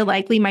 Isaiah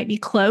likely might be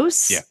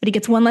close, but he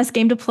gets one less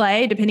game to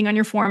play depending on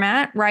your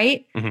format,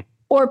 right? Mm-hmm.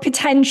 Or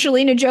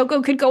potentially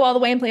Njoku could go all the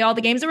way and play all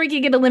the games, or he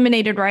could get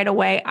eliminated right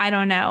away. I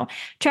don't know.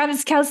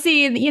 Travis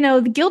Kelce,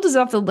 the guild is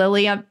off the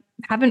lily. I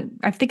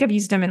think I've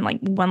used him in like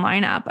one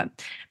lineup. But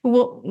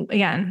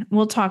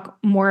we'll talk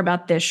more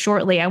about this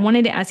shortly. I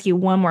wanted to ask you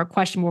one more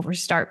question before we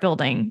start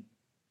building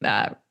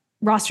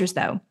rosters,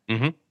 though.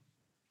 Mm-hmm.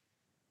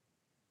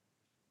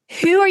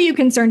 Who are you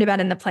concerned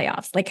about in the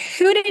playoffs? Like,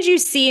 who did you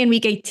see in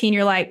week 18?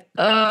 You're like,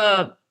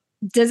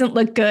 doesn't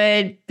look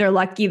good. They're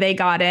lucky they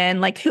got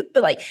in.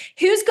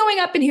 Who's going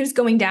up and who's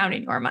going down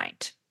in your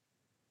mind?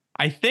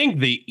 I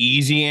think the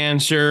easy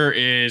answer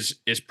is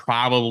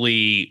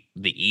probably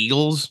the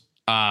Eagles.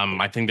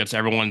 I think that's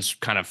everyone's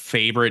kind of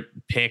favorite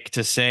pick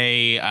to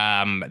say.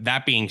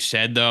 That being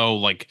said,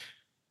 though,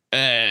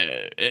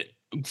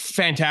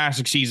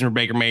 fantastic season for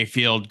Baker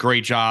Mayfield.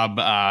 Great job,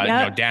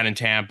 down in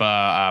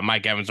Tampa.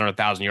 Mike Evans on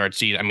 1,000-yard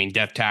season. I mean,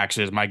 death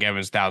taxes. Mike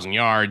Evans 1,000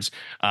 yards.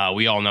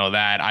 We all know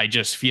that. I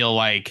just feel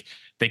like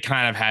they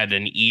kind of had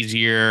an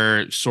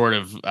easier sort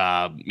of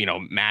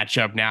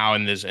matchup now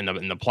in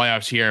the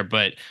playoffs here.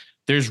 But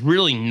there's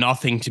really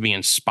nothing to be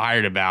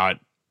inspired about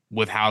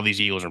with how these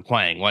Eagles are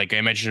playing. Like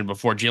I mentioned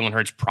before, Jalen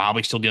Hurts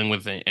probably still dealing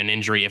with an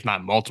injury, if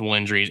not multiple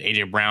injuries.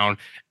 AJ Brown,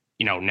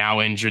 now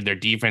injured. Their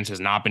defense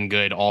has not been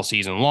good all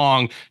season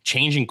long.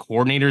 Changing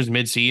coordinators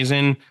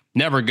midseason,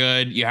 never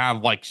good. You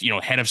have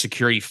head of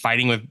security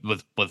fighting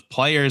with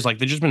players. Like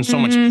there's just been so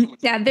much.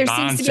 There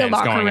seems to be a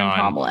locker room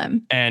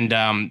problem.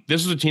 And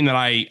this is a team that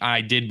I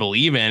did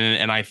believe in,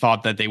 and I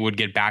thought that they would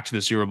get back to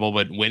the Super Bowl,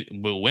 but win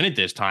it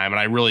this time. And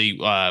I really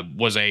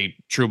was a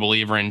true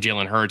believer in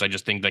Jalen Hurts. I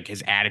just think like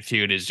his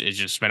attitude is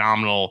just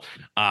phenomenal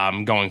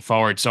going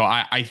forward. So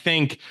I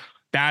think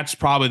that's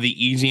probably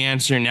the easy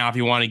answer. Now, if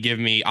you want to give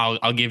me,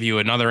 I'll give you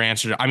another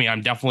answer. I mean,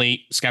 I'm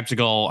definitely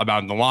skeptical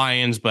about the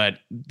Lions, but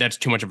that's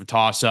too much of a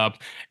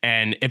toss-up.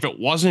 And if it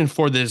wasn't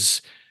for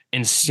this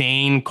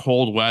insane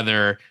cold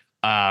weather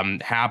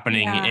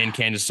happening in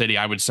Kansas City,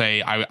 I would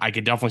say I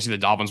could definitely see the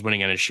Dolphins winning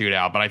in a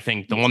shootout. But I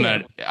think the one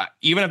that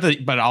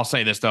but I'll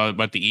say this though,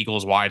 but the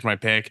Eagles, why is my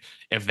pick?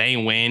 If they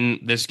win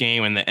this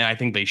game, and I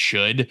think they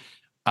should,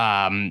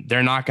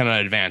 they're not going to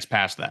advance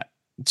past that.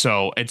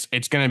 So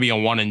it's going to be a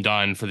one and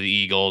done for the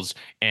Eagles.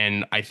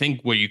 And I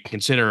think what you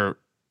consider,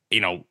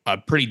 a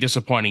pretty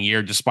disappointing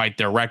year despite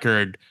their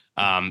record,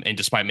 and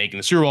despite making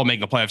the Super Bowl,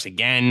 making the playoffs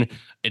again,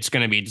 it's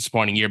going to be a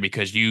disappointing year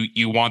because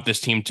you want this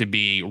team to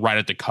be right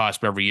at the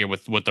cusp every year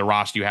with the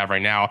roster you have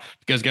right now.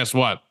 Because guess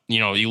what?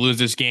 You lose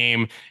this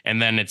game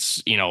and then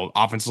it's,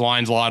 offensive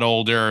line's a lot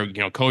older,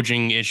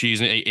 coaching issues.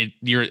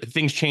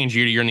 Things change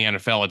year to year in the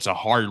NFL. It's a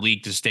hard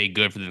league to stay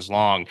good for this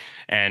long.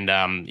 And,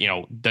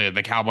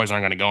 the Cowboys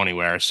aren't going to go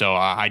anywhere. So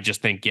I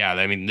just think,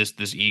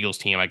 this Eagles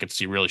team I could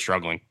see really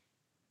struggling.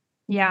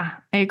 Yeah,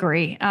 I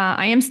agree.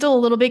 I am still a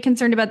little bit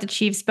concerned about the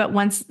Chiefs, but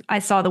once I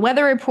saw the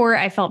weather report,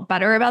 I felt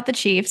better about the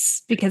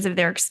Chiefs because of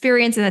their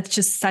experience, and that's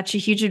just such a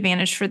huge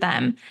advantage for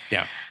them.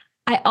 Yeah.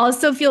 I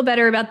also feel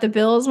better about the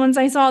Bills once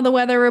I saw the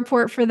weather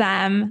report for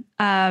them.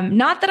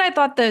 Not that I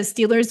thought the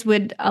Steelers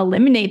would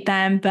eliminate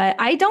them, but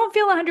I don't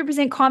feel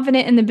 100%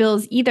 confident in the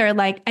Bills either.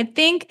 Like, I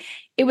think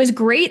it was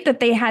great that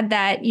they had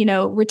that,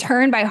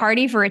 return by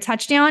Hardy for a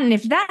touchdown. And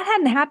if that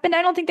hadn't happened,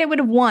 I don't think they would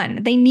have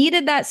won. They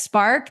needed that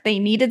spark. They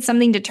needed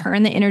something to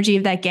turn the energy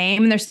of that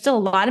game. And there's still a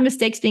lot of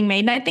mistakes being made.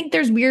 And I think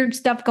there's weird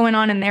stuff going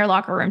on in their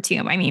locker room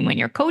too. I mean, when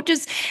your coach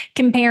is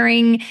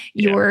comparing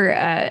your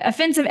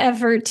offensive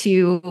effort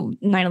to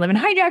 9/11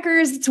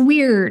 hijackers, it's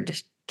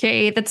weird.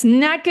 Okay, that's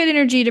not good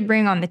energy to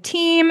bring on the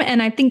team.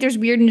 And I think there's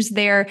weirdness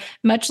there,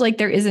 much like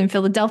there is in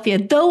Philadelphia,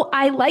 though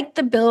I like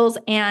the Bills.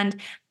 And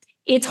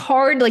it's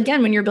hard,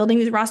 again, when you're building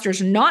these rosters,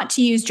 not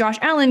to use Josh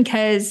Allen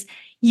because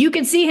you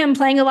could see him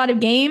playing a lot of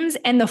games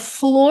and the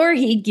floor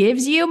he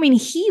gives you. I mean,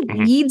 he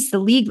leads the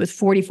league with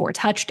 44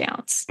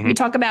 touchdowns. We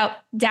talk about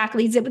Dak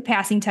leads it with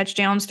passing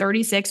touchdowns,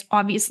 36,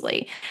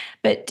 obviously.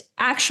 But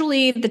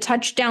actually, the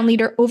touchdown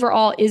leader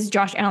overall is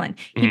Josh Allen.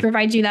 He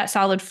provides you that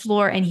solid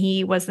floor, and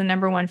he was the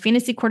number one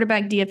fantasy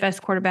quarterback,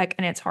 DFS quarterback,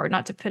 and it's hard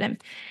not to put him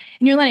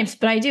in your lineups.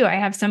 But I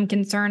have some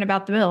concern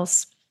about the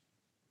Bills.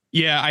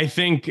 Yeah, I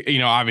think,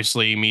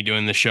 obviously me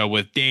doing the show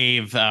with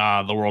Dave,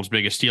 the world's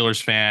biggest Steelers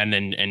fan,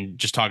 and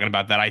just talking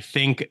about that, I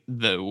think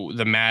the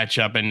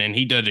matchup, and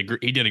he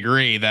did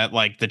agree that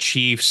like the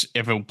Chiefs,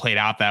 if it played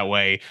out that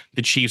way,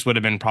 the Chiefs would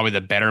have been probably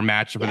the better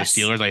matchup for the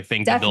Steelers. I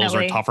think definitely. The Bills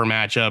are a tougher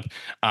matchup.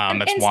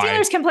 That's and why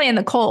Steelers can play in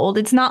the cold.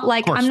 It's not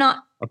like I'm not.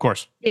 Of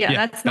course.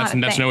 Yeah,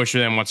 that's no issue for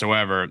them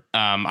whatsoever.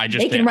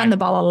 They can run the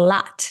ball a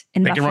lot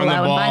in Buffalo.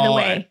 And by the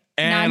way,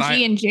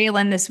 Najee and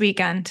Jalen this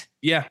weekend.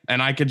 Yeah,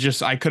 and I could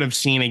have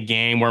seen a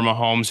game where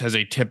Mahomes has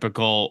a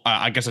typical,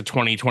 a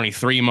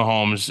 2023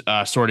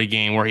 Mahomes sort of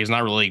game where he's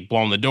not really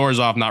blowing the doors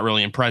off, not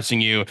really impressing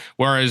you.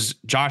 Whereas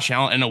Josh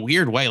Allen, in a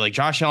weird way, like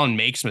Josh Allen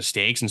makes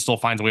mistakes and still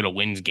finds a way to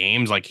win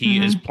games. Like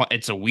he is,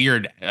 it's a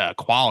weird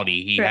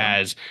quality he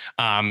has.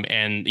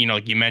 And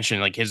like you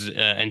mentioned, like his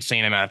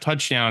insane amount of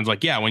touchdowns.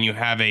 Like when you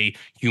have a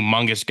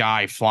humongous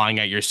guy flying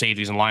at your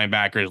safeties and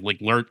linebackers, like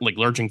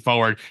lurching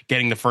forward,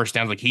 getting the first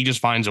downs, like he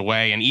just finds a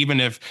way. And even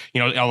if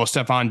although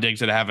Stephon Diggs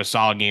to have a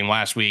solid game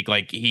last week,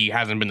 like he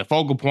hasn't been the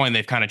focal point.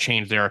 They've kind of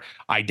changed their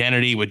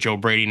identity with Joe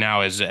Brady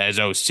now as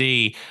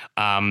OC.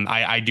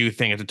 I do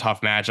think it's a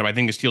tough matchup. I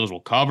think the Steelers will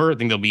cover. I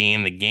think they'll be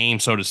in the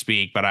game, so to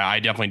speak, but I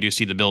definitely do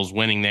see the Bills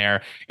winning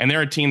there. And they're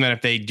a team that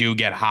if they do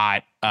get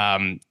hot,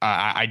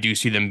 I do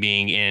see them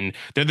being in.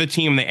 They're the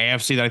team in the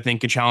AFC that I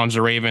think could challenge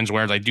the Ravens,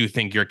 whereas I do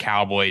think your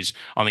Cowboys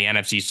on the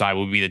NFC side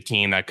would be the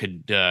team that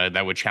could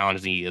that would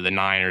challenge the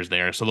Niners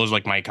there. So those are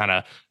like my kind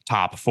of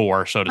top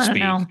four, so to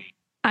speak.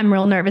 I'm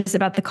real nervous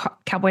about the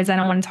Cowboys. I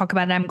don't want to talk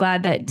about it. I'm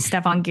glad that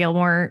Stephon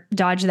Gilmore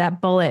dodged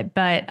that bullet,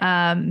 but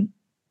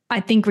I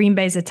think Green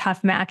Bay is a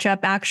tough matchup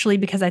actually,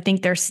 because I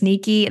think they're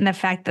sneaky, and the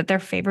fact that they're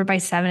favored by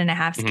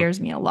 7.5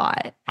 scares me a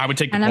lot. I would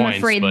take the points, I'm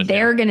afraid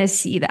they're going to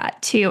see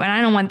that too. And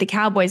I don't want the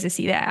Cowboys to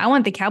see that. I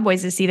want the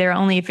Cowboys to see they're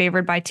only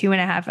favored by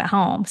 2.5 at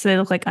home. So they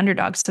look like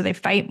underdogs. So they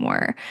fight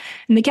more.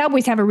 And the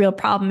Cowboys have a real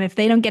problem. If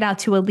they don't get out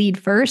to a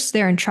lead first,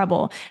 they're in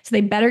trouble. So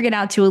they better get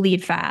out to a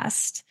lead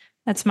fast.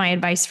 That's my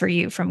advice for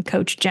you from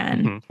Coach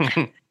Jen.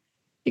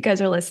 You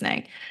guys are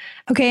listening.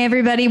 Okay,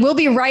 everybody, we'll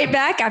be right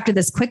back after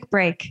this quick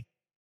break.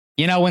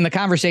 When the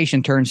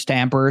conversation turns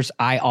Stampers,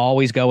 I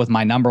always go with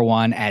my number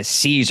one as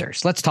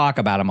Caesars. Let's talk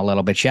about them a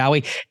little bit, shall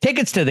we?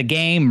 Tickets to the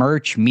game,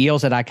 merch,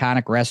 meals at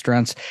iconic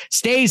restaurants,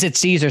 stays at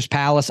Caesars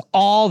Palace.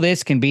 All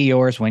this can be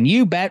yours when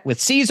you bet with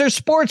Caesars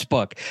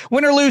Sportsbook.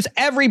 Win or lose,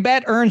 every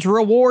bet earns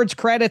rewards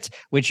credits,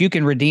 which you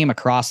can redeem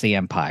across the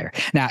empire.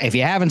 Now, if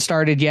you haven't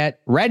started yet,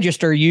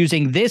 register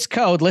using this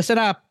code. Listen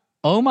up,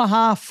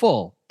 Omaha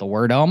Full. The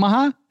word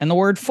Omaha and the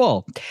word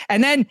full.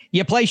 And then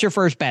you place your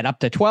first bet up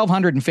to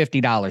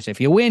 $1,250.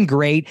 If you win,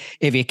 great.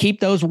 If you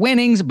keep those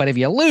winnings, but if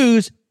you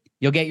lose,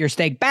 you'll get your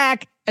stake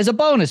back as a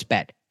bonus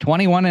bet.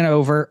 21 and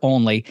over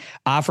only.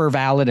 Offer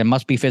valid and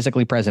must be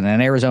physically present in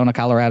Arizona,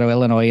 Colorado,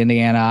 Illinois,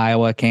 Indiana,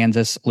 Iowa,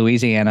 Kansas,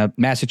 Louisiana,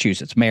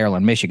 Massachusetts,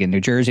 Maryland, Michigan,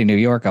 New Jersey, New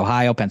York,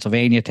 Ohio,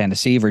 Pennsylvania,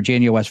 Tennessee,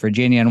 Virginia, West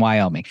Virginia, and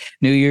Wyoming.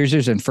 New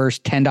users and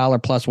first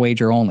 $10 plus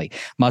wager only.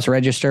 Must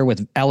register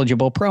with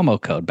eligible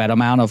promo code. Bet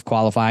amount of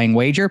qualifying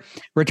wager.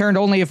 Returned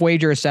only if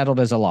wager is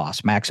settled as a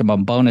loss.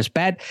 Maximum bonus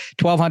bet,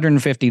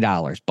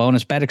 $1,250.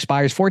 Bonus bet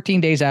expires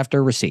 14 days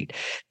after receipt.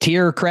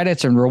 Tier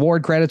credits and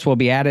reward credits will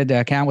be added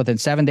to account within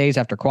 7 days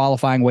after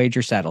qualifying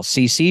wager settles.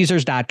 See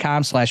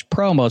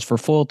Caesars.com/promos for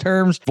full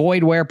terms.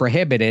 Void where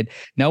prohibited.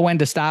 Know when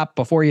to stop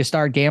before you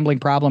start. Gambling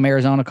problem?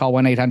 Arizona, call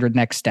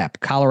 1-800-NEXT-STEP.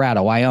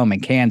 Colorado,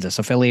 Wyoming, Kansas,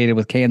 affiliated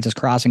with Kansas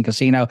Crossing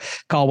Casino,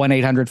 call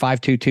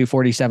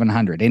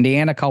 1-800-522-4700.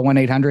 Indiana, call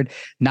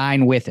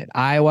 1-800-9-WITH-IT.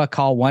 Iowa,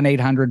 call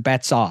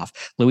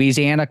 1-800-BETS-OFF.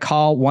 Louisiana,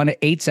 call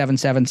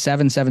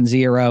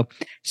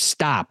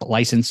 1-877-770-STOP.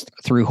 Licensed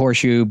through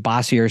Horseshoe,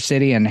 Bossier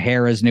City, and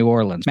Harrah's, New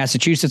Orleans.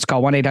 Massachusetts,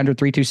 call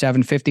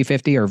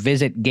 1-800-327-5050 or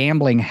visit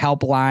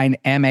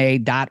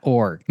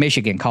gamblinghelplinema.org.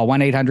 Michigan, call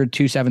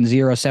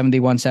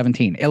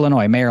 1-800-270-7117.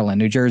 Illinois, Maryland,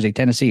 New Jersey,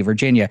 Tennessee,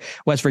 Virginia,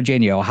 West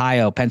Virginia,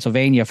 Ohio,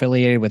 Pennsylvania,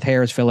 affiliated with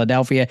Harrah's,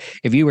 Philadelphia.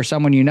 If you or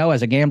someone you know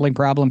has a gambling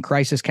problem,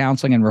 crisis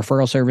counseling and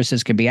referral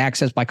services can be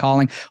accessed by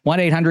calling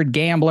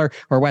 1-800-GAMBLER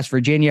or West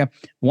Virginia,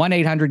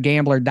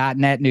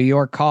 1-800-GAMBLER.net. New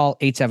York, call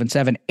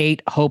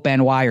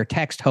 877-8-HOPE-NY or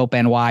text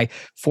HOPE-NY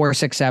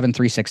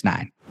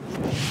 467-369.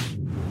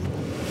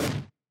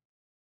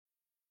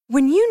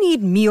 When you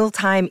need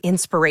mealtime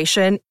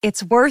inspiration,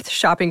 it's worth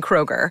shopping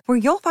Kroger, where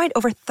you'll find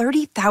over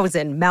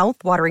 30,000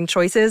 mouth-watering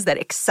choices that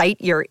excite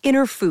your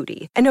inner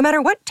foodie. And no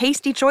matter what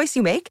tasty choice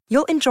you make,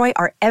 you'll enjoy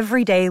our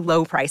everyday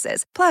low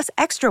prices, plus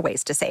extra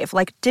ways to save,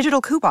 like digital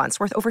coupons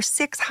worth over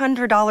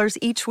 $600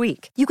 each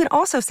week. You can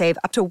also save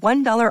up to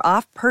 $1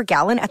 off per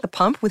gallon at the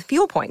pump with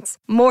fuel points.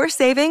 More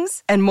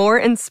savings and more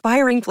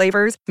inspiring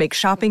flavors make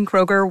shopping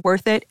Kroger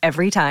worth it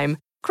every time.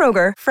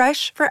 Kroger,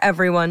 fresh for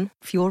everyone.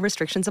 Fuel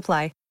restrictions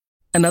apply.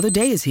 Another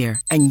day is here,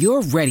 and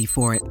you're ready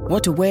for it.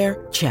 What to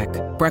wear? Check.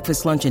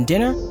 Breakfast, lunch, and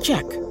dinner?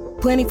 Check.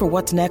 Planning for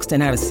what's next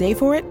and how to save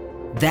for it?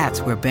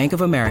 That's where Bank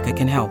of America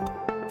can help.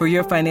 For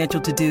your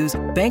financial to-dos,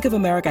 Bank of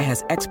America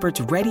has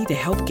experts ready to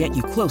help get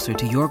you closer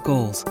to your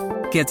goals.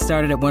 Get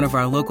started at one of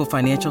our local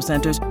financial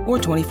centers or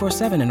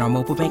 24/7 in our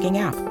mobile banking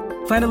app.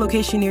 Find a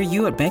location near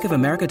you at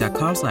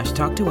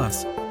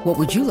bankofamerica.com/talktous. What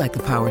would you like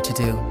the power to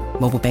do?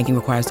 Mobile banking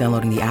requires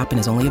downloading the app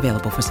and is only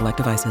available for select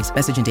devices.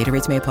 Message and data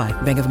rates may apply.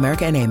 Bank of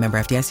America NA, member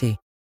FDIC.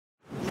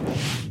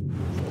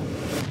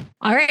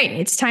 All right,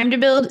 it's time to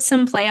build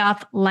some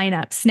playoff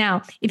lineups.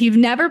 Now, if you've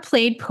never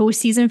played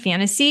postseason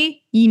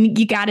fantasy,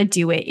 you got to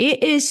do it.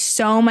 It is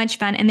so much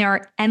fun, and there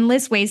are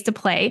endless ways to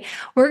play.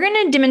 We're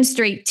going to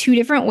demonstrate 2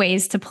 different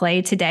ways to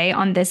play today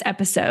on this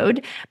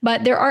episode,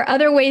 but there are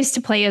other ways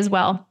to play as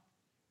well.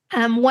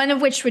 One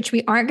of which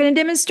we aren't going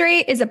to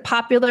demonstrate is a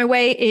popular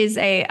way is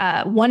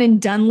a one and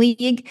done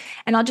league.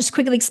 And I'll just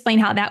quickly explain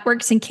how that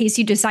works in case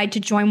you decide to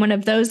join one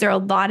of those. There are a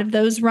lot of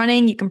those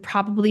running. You can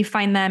probably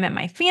find them at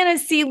my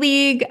fantasy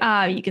league.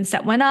 You can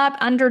set one up,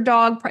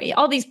 Underdog,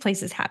 all these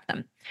places have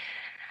them.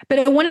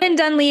 But a one and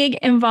done league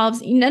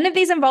none of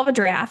these involve a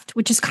draft,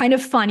 which is kind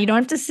of fun. You don't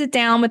have to sit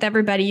down with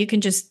everybody. You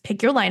can just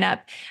pick your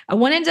lineup. A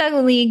one and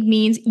done league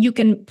means you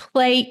can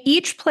play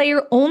each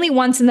player only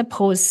once in the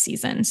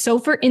postseason. So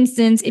for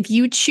instance, if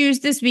you choose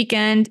this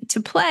weekend to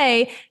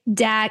play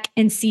Dak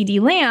and CD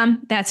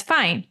Lamb, that's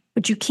fine,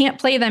 but you can't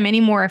play them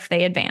anymore if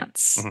they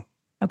advance. Mm-hmm.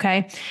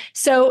 Okay.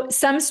 So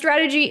some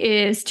strategy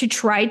is to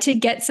try to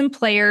get some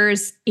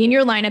players in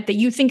your lineup that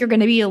you think are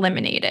going to be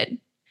eliminated.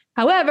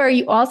 However,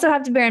 you also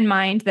have to bear in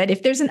mind that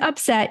if there's an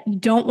upset, you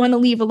don't want to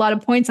leave a lot of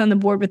points on the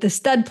board with a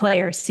stud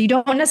player. So you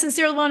don't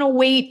necessarily want to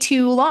wait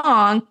too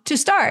long to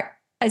start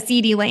a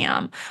CD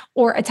Lamb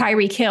or a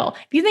Tyreek Hill.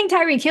 If you think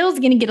Tyreek Hill is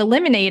going to get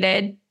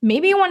eliminated,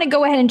 maybe you want to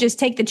go ahead and just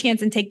take the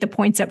chance and take the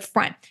points up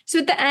front. So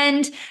at the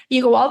end,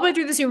 you go all the way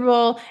through the Super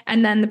Bowl,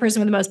 and then the person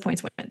with the most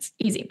points wins.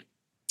 Easy.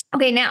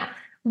 Okay, now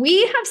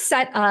we have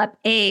set up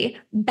a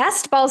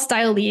best ball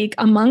style league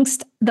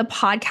amongst the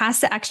Podcast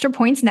the Extra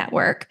Points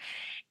Network.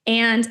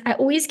 And I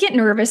always get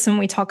nervous when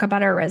we talk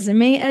about our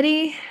resume,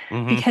 Eddie,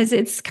 because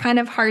it's kind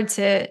of hard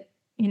to,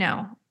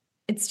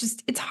 it's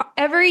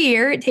every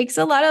year it takes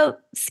a lot of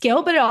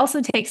skill, but it also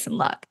takes some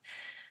luck.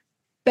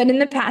 But in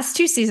the past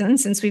 2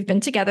 seasons, since we've been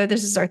together,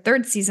 this is our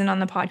 3rd season on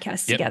the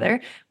podcast together,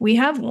 we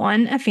have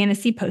won a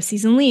fantasy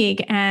postseason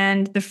league.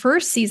 And the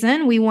first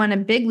season, we won a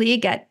big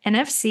league at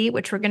NFC,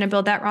 which we're going to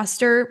build that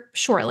roster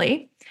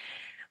shortly.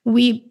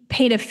 We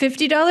paid a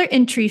 $50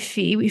 entry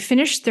fee. We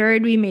finished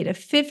 3rd. We made a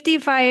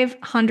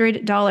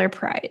 $5,500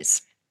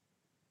 prize.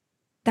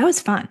 That was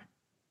fun.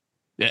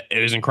 Yeah,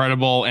 it was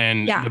incredible.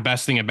 And the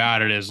best thing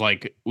about it is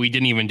we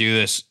didn't even do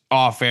this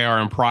off air or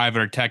in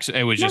private or text.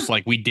 It was just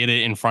we did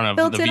it in front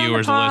of the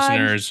viewers, the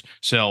listeners.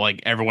 So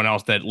everyone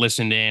else that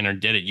listened in or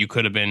did it, you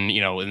could have been,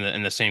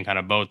 in the same kind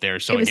of boat there.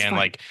 So again,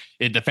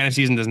 the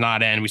fantasy season does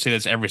not end. We say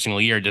this every single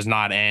year. It does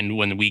not end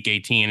when the week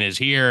 18 is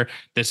here.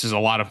 This is a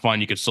lot of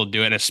fun. You could still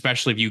do it,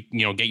 especially if you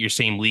get your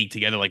same league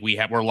together.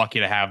 We're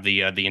lucky to have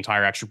the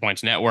entire Extra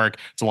Points Network.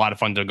 It's a lot of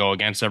fun to go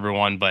against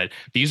everyone, but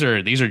these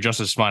are just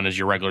as fun as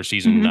your regular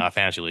season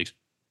fantasy leagues.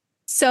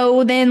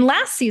 So then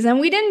last season,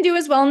 we didn't do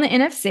as well in the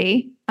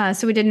NFC.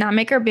 So we did not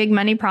make our big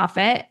money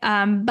profit.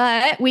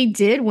 But we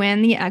did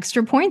win the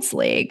Extra Points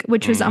League,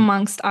 which was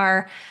amongst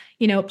our,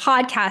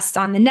 podcasts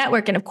on the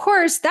network. And of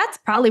course, that's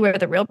probably where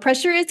the real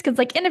pressure is. Because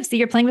NFC,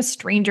 you're playing with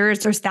strangers.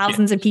 There's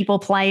thousands of people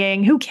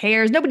playing. Who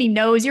cares? Nobody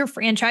knows you're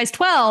franchise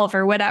 12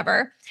 or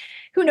whatever.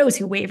 Who knows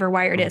who waiver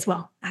wired is?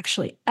 Well,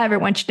 actually,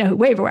 everyone should know who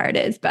waiver wired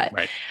is. But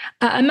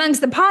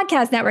amongst the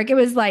podcast network, it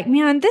was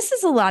man, this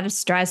is a lot of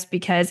stress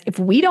because if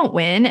we don't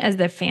win as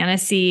the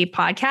fantasy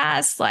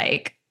podcast,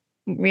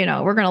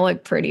 we're going to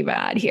look pretty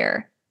bad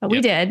here. But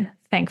we did,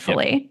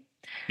 thankfully.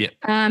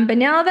 But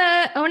now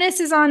the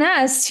onus is on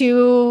us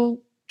to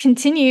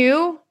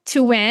continue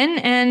to win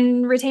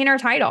and retain our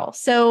title.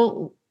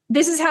 So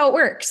this is how it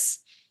works.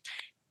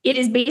 It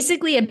is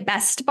basically a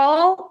best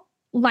ball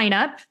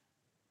lineup.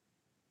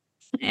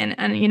 And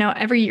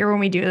every year when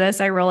we do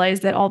this, I realize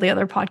that all the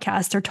other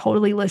podcasts are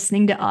totally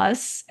listening to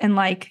us and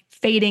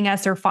fading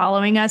us or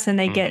following us, and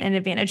they get an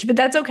advantage. But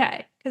that's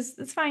okay because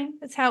it's fine.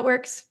 That's how it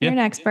works. You're an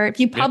expert. If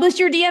you publish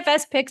your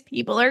DFS picks,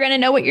 people are going to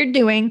know what you're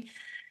doing.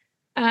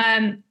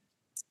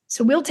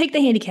 So we'll take the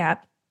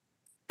handicap.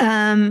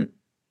 14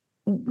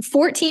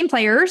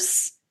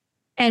 players,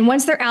 and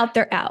once they're out,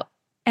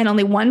 and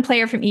only 1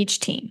 player from each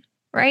team.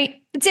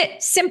 Right? That's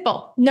it.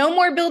 Simple. No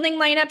more building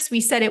lineups. We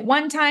said it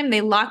one time.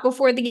 They lock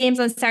before the games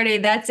on Saturday.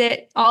 That's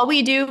it. All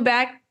we do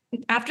back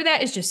after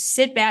that is just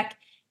sit back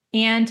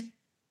and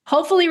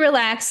hopefully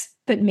relax,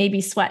 but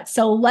maybe sweat.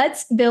 So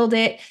let's build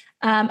it.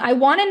 I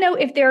want to know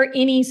if there are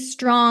any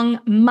strong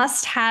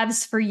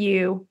must-haves for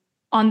you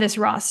on this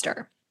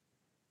roster.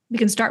 We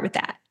can start with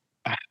that.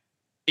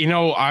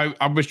 I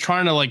was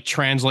trying to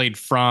translate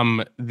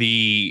from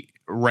the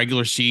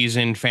regular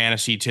season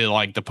fantasy to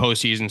like the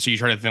postseason. So you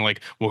try to think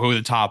like, well, who are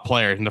the top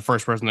players? And the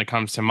first person that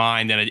comes to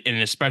mind,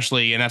 and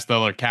especially, and that's the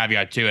other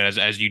caveat to it,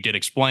 as you did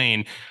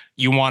explain,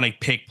 you want to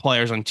pick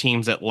players on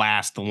teams that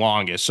last the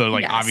longest. So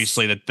like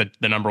obviously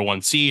the number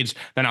one seeds,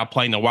 they're not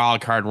playing the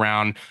wild card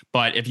round,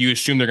 but if you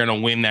assume they're going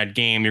to win that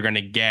game, you're going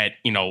to get,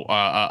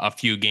 a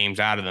few games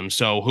out of them.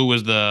 So who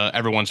was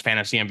everyone's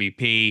fantasy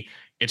MVP?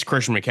 It's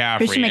Christian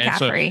McCaffrey. And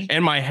so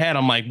in my head,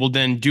 I'm like, well,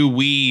 then do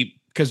we?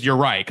 Because you're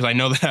right. Because I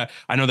know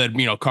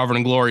that Covered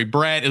in Glory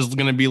Brett is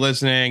going to be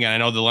listening, and I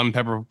know the Lemon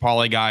Pepper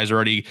Parlay guys are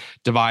already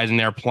devising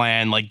their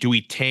plan. Like, do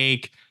we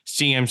take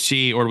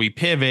CMC or do we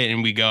pivot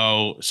and we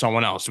go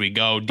someone else? Do we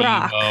go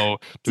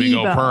Debo? Do we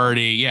go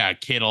Purdy? Yeah,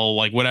 Kittle,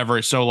 like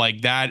whatever. So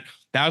like that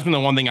has been the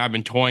one thing I've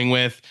been toying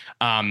with.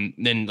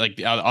 Then like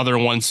the other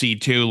 1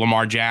 seed too,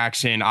 Lamar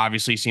Jackson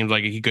obviously seems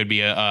like he could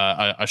be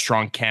a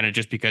strong candidate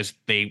just because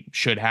they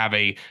should have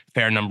a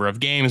fair number of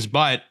games.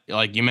 But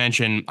like you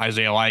mentioned,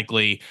 Isaiah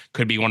Likely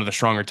could be one of the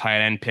stronger tight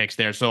end picks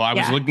there. So I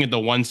was looking at the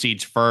 1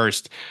 seeds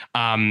first,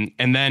 and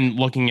then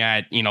looking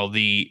at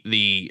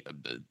the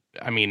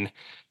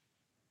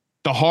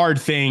hard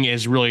thing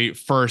is really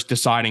first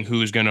deciding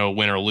who's going to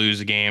win or lose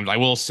the games. I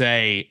will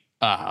say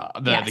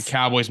the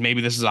Cowboys,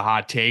 maybe this is a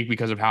hot take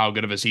because of how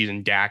good of a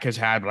season Dak has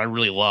had, but I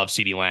really love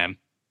CeeDee Lamb.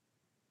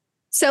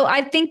 So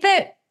I think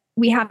that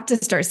we have to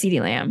start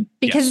CeeDee Lamb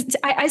because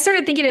I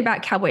started thinking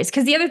about Cowboys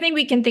because the other thing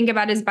we can think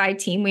about is by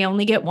team, we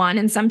only get one.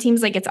 And some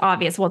teams, like it's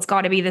obvious, well, it's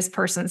got to be this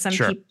person. Some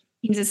teams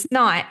it's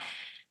not.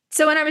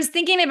 So when I was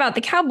thinking about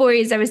the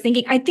Cowboys, I was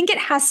thinking, I think it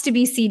has to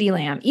be CeeDee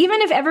Lamb. Even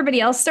if everybody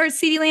else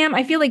starts CeeDee Lamb,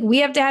 I feel like we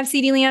have to have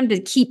CeeDee Lamb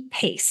to keep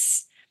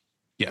pace.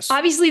 Yes.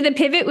 Obviously, the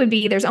pivot would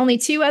be there's only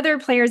 2 other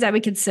players I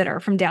would consider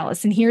from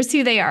Dallas. And here's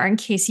who they are in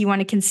case you want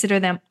to consider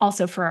them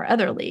also for our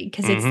other league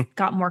because it's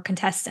got more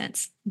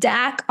contestants.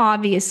 Dak,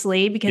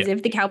 obviously, because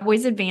if the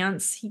Cowboys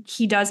advance,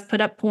 he does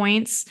put up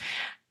points.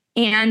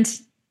 And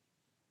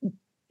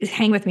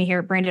hang with me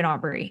here, Brandon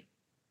Aubrey.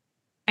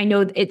 I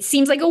know it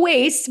seems like a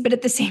waste, but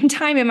at the same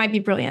time, it might be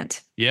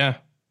brilliant. Yeah.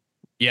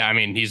 Yeah, I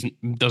mean,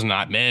 does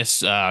not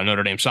miss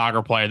Notre Dame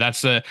soccer player.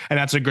 That's a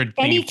good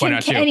thing you point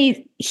out too.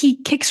 And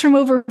he kicks from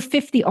over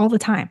 50 all the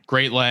time.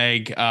 Great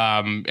leg,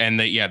 and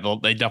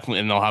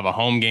they'll have a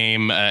home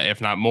game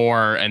if not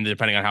more, and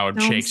depending on how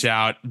it shakes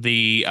out.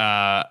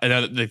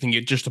 Another thing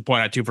just to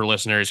point out too for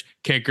listeners,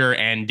 kicker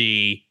and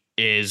D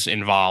is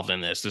involved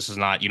in this. This is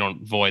not, you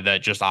don't void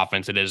that just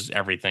offense. It is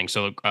everything.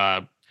 So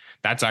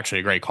that's actually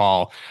a great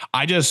call.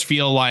 I just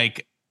feel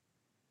like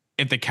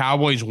if the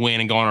Cowboys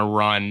win and go on a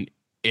run,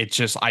 it's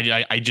just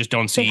I just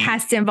don't see. It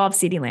has to involve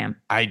CeeDee Lamb.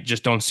 I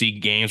just don't see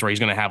games where he's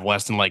going to have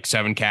less than like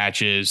 7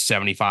 catches,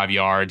 75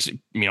 yards.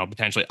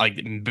 Potentially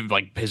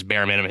like his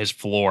bare minimum, his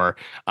floor.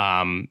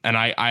 And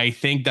I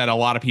think that a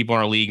lot of people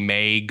in our league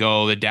may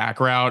go the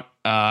Dak route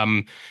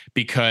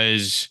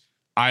because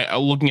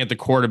looking at the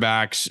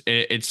quarterbacks,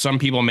 it's some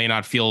people may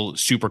not feel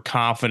super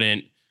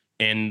confident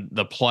in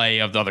the play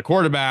of the other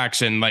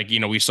quarterbacks, and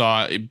we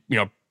saw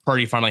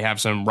Purdy finally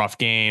have some rough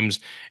games.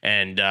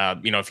 And,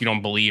 if you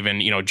don't believe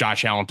in,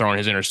 Josh Allen throwing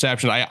his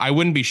interceptions, I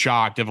wouldn't be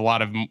shocked if a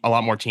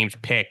lot more teams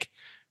pick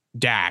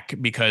Dak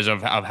because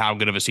of how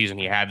good of a season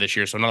he had this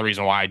year. So another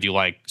reason why I do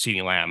like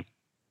CeeDee Lamb.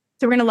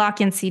 So we're going to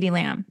lock in CeeDee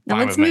Lamb. Now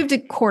let's move to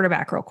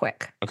quarterback real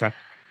quick. Okay.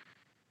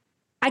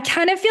 I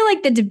kind of feel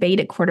like the debate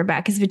at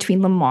quarterback is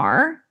between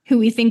Lamar, who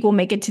we think will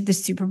make it to the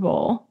Super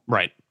Bowl.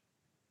 Right.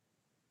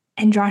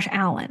 And Josh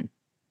Allen.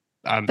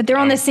 But they're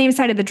on the same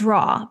side of the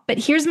draw. But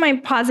here's my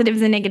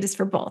positives and negatives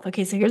for both.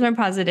 Okay, so here's my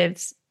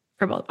positives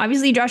for both.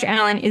 Obviously, Josh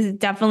Allen is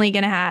definitely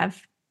going to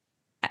have,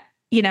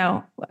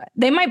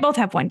 they might both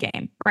have one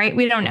game, right?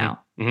 We don't know.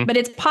 Mm-hmm. But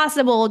it's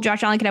possible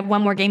Josh Allen could have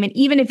one more game. And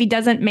even if he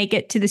doesn't make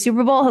it to the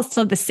Super Bowl, he'll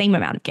still have the same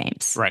amount of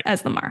games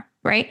as Lamar,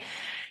 right?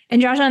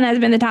 And Josh Allen has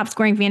been the top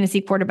scoring fantasy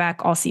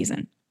quarterback all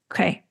season.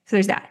 Okay, so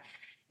there's that.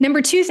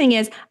 Number 2 thing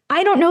is,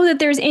 I don't know that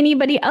there's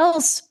anybody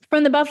else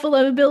from the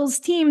Buffalo Bills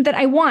team that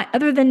I want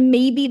other than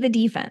maybe the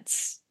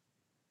defense.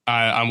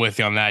 I'm with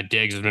you on that.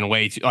 Diggs has been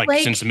way too,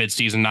 since the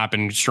midseason, not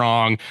been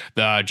strong.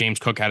 The James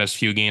Cook had his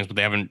few games, but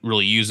they haven't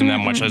really used him that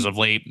much as of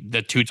late.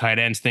 The 2 tight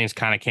ends things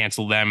kind of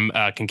cancel them.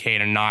 Kincaid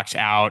and Knox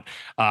out.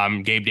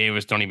 Gabe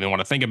Davis don't even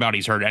want to think about.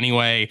 He's hurt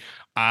anyway.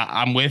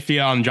 I'm with you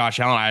on Josh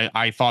Allen.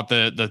 I thought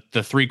the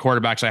 3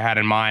 quarterbacks I had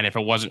in mind, if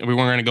we weren't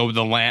going to go with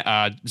the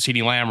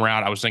CeeDee Lamb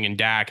route, I was thinking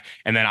Dak,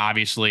 and then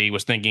obviously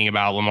was thinking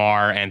about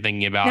Lamar and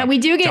thinking about. Now we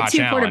do get Josh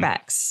 2 Allen.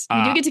 Quarterbacks.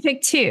 We do get to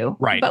pick 2,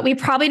 right? But we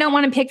probably don't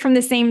want to pick from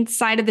the same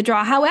side of the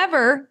draw.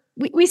 However,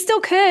 we still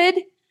could.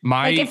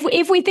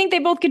 If we think they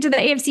both get to the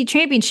AFC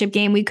Championship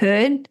game, we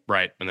could.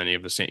 Right, and then you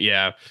have the same.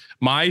 Yeah,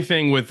 my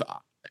thing with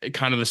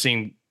kind of the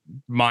same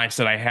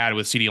mindset I had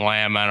with CeeDee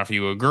Lamb, I don't know if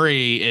you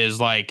agree, is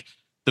like.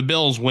 The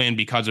Bills win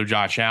because of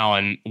Josh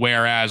Allen,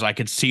 whereas I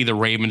could see the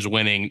Ravens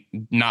winning,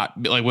 not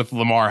like with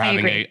Lamar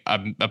having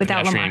a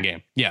pedestrian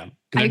game. Yeah,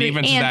 because the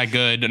defense is that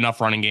good, enough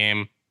running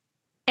game.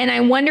 And I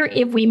wonder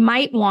if we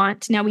might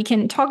want, now we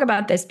can talk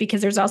about this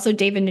because there's also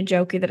David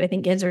Njoku that I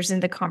think enters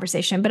in the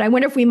conversation, but I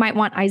wonder if we might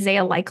want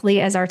Isaiah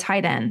Likely as our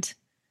tight end.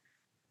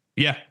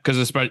 Yeah, because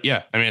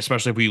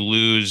especially if we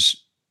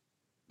lose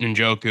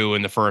Njoku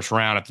in the first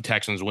round, if the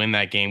Texans win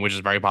that game, which is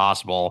very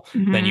possible,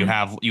 then you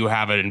have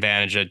an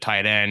advantage at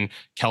tight end.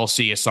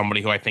 Kelsey is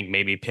somebody who I think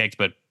maybe picked,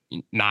 but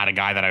not a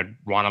guy that I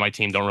want on my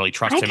team. Don't really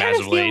trust him as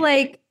of late. I feel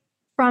like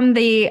from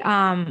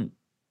the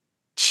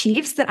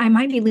Chiefs that I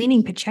might be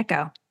leaning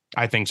Pacheco.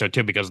 I think so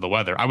too because of the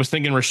weather. I was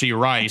thinking Rashee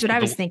Rice. That's what I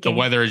was thinking. The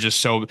weather is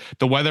just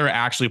the weather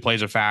actually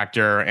plays a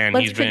factor, and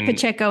Let's put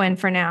Pacheco in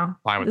for now.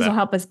 This will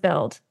help us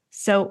build.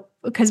 So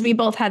because we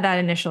both had that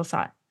initial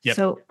thought. Yep.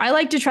 So I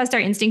like to trust our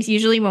instincts.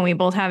 Usually when we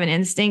both have an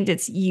instinct,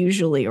 it's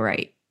usually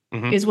right.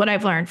 Is what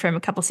I've learned from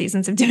a couple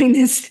seasons of doing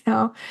this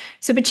now.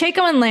 So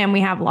Pacheco and Lamb we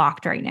have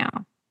locked right now.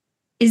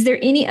 Is there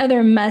any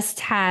other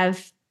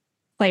must-have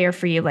player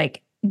for you?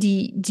 Like, do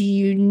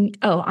you?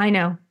 Oh, I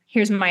know.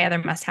 Here's my other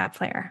must-have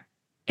player.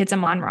 It's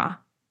Amon-Ra.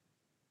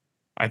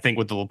 I think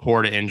with the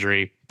Laporta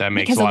injury, that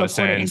makes a lot of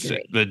sense.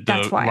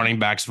 The running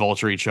backs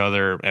vulture each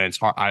other, and it's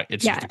hard.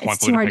 It's just a coin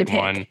flip to pick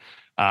one.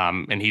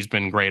 And he's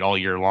been great all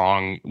year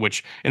long,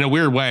 which in a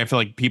weird way, I feel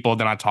like people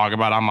did not talk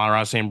about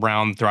Amon-Ra St.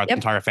 Brown throughout the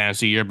entire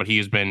fantasy year, but he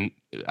has been,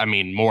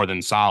 more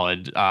than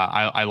solid.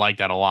 I like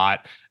that a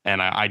lot.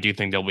 And I do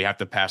think that we have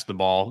to pass the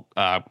ball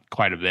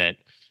quite a bit.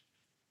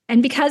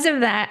 And because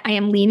of that, I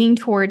am leaning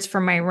towards, for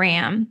my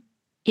Ram,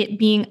 it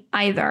being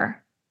either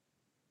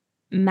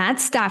Matt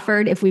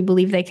Stafford, if we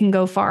believe they can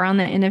go far on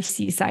the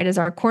NFC side, as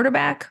our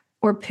quarterback,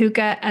 or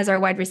Puka as our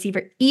wide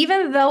receiver.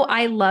 Even though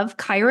I love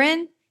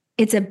Kyron,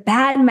 it's a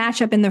bad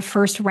matchup in the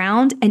first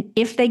round. And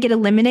if they get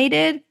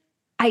eliminated,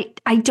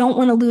 I don't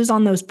want to lose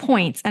on those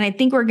points. And I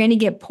think we're going to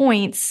get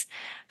points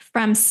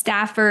from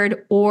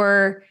Stafford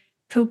or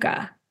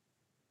Puka.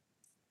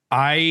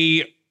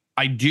 I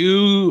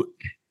could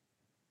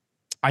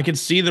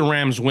see the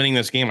Rams winning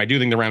this game. I do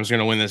think the Rams are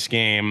going to win this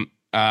game.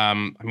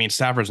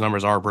 Stafford's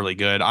numbers are really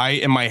good.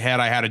 In my head,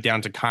 I had it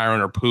down to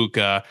Kyron or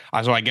Puka.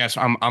 So I guess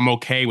I'm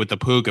okay with the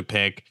Puka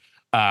pick.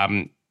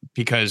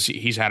 Because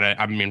he's had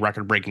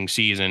record-breaking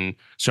season,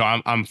 so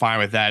I'm fine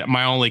with that.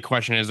 My only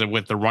question is that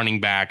with the running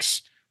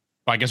backs,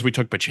 I guess we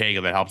took Pacheco,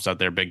 that helps out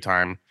there big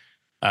time.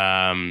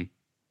 And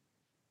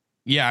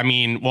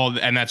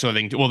that's the other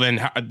thing. Well, then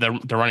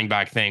the running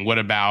back thing. What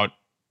about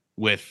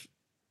with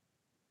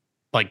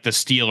like the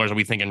Steelers? Are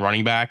we thinking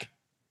running back,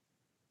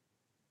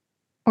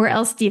 or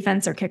else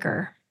defense or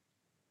kicker?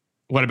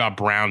 What about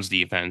Browns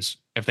defense?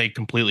 If they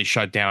completely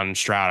shut down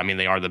Stroud,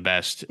 they are the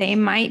best. They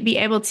might be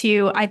able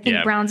to. I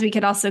think Browns, we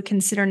could also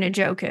consider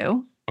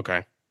Njoku.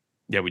 Okay.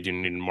 Yeah, we do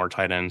need more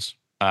tight ends.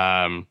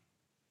 We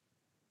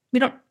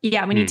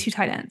need two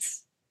tight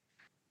ends.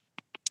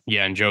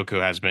 Yeah,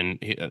 Njoku has been,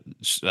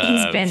 he's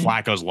been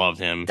Flacco's loved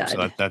him. Dud.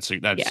 So that's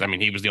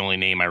he was the only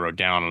name I wrote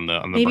down on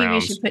the Maybe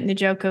Browns. We should put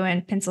Njoku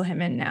and pencil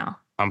him in now.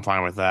 I'm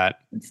fine with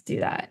that. Let's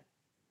do that.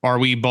 Are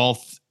we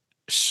both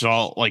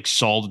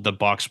sold the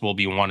Bucs will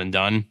be one and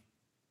done?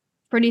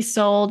 Pretty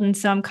sold, and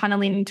so I'm kind of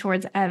leaning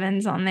towards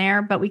Evans on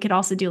there, but we could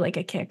also do like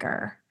a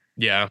kicker.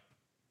 Yeah.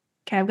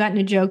 Okay, I've got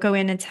Njoku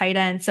in a tight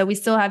end. So we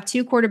still have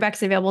two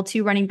quarterbacks available,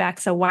 two running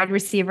backs, a wide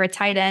receiver, a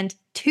tight end,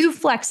 two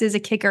flexes, a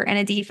kicker, and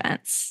a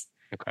defense.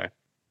 Okay.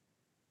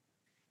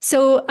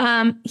 So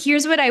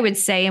here's what I would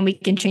say, and we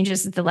can change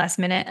this at the last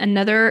minute.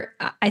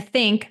 I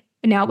think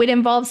now it would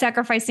involve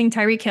sacrificing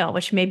Tyreek Hill,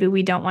 which maybe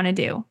we don't want to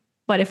do.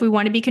 But if we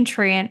want to be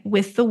contrarian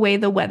with the way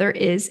the weather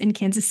is in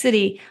Kansas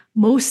City,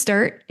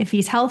 Mostert, if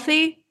he's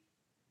healthy,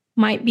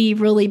 might be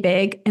really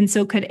big, and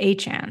so could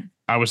Achane.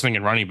 I was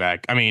thinking running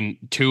back.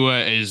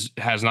 Tua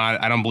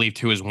I don't believe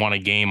Tua's won a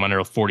game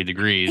under 40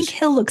 degrees. I think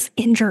Hill looks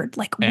injured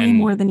way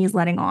more than he's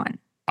letting on.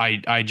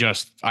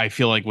 I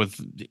feel like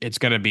it's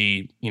going to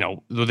be,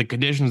 with the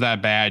conditions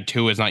that bad,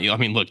 Tua is not,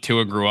 look,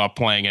 Tua grew up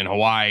playing in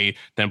Hawaii,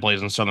 then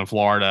plays in Southern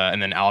Florida,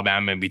 and then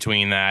Alabama in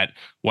between that.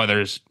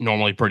 Weather's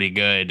normally pretty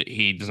good.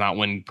 He does not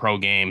win pro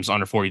games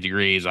under 40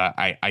 degrees.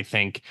 I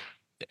think,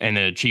 and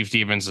the Chiefs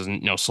defense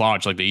isn't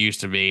slouch like they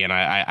used to be. And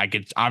I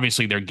could,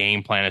 obviously their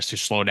game plan is to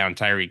slow down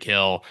Tyreek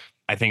Hill.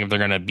 I think if they're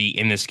going to be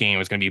in this game,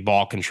 it's going to be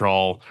ball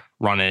control,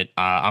 run it.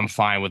 I'm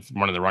fine with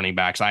one of the running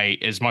backs.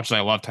 As much as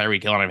I love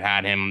Tyreek Hill and I've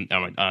had him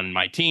on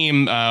my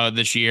team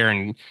this year,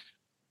 and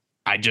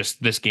I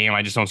just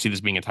don't see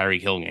this being a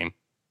Tyreek Hill game.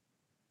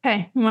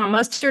 Okay, well,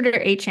 Mostert or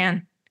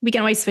Achane. We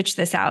can always switch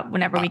this out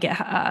whenever we get.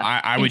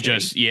 I would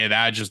just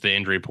that's just the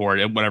injury report.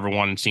 Whatever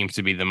one seems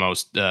to be the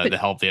most the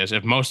healthiest.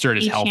 If Mostert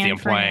is healthy and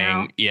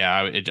playing,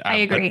 I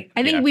agree.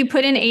 I think we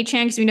put in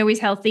Achane because we know he's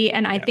healthy,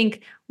 and I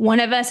think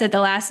one of us at the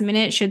last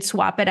minute should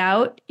swap it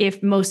out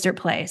if Mostert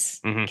plays,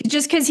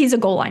 just because he's a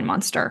goal line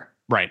monster.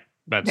 Right.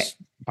 That's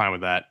fine with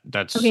that.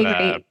 That's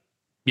great.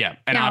 Yeah,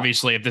 and now,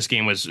 obviously, if this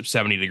game was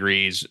 70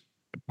 degrees,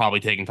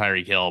 probably taking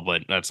Tyreek Hill,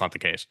 but that's not the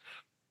case.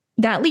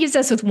 That leaves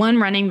us with one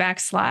running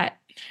back slot.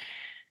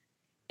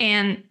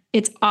 And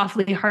it's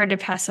awfully hard to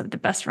pass up the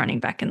best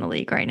running back in the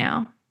league right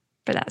now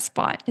for that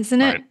spot,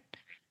 isn't it?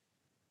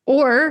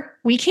 Or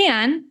we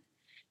can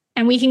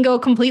go a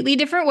completely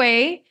different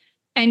way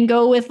and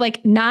go with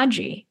like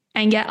Najee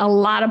and get a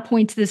lot of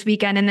points this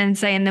weekend and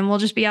then we'll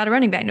just be out of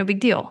running back. No big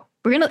deal.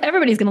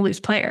 Everybody's going to lose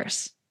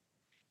players.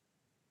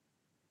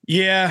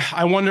 Yeah,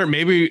 I wonder.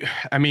 Maybe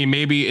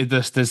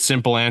the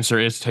simple answer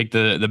is take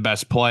the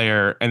best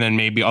player, and then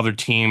maybe other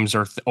teams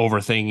are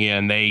overthinking it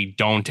and they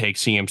don't take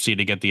CMC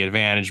to get the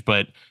advantage.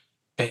 But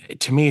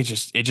to me,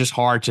 it's just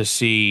hard to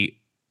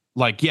see.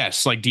 Like,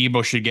 yes, like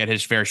Debo should get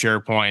his fair share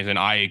of points,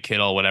 and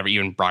Kittle, whatever,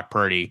 even Brock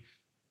Purdy.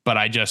 But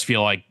I just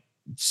feel like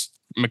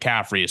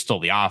McCaffrey is still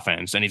the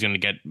offense, and he's going to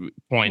get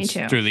points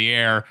through the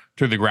air,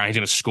 through the ground. He's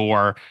going to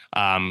score.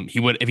 He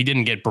would, if he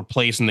didn't get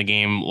replaced in the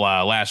game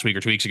last week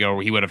or 2 weeks ago,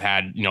 where he would have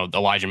had,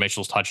 Elijah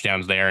Mitchell's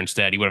touchdowns there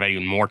instead. He would have had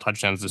even more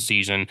touchdowns this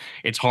season.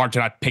 It's hard to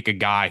not pick a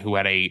guy who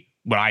had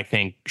what I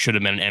think should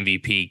have been an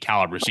MVP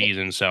caliber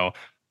season. So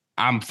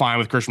I'm fine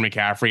with Christian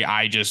McCaffrey.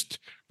 I just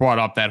brought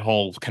up that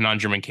whole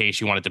conundrum in case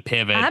you wanted to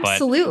pivot.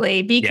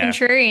 Absolutely. Be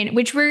contrarian,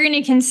 which we're going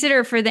to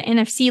consider for the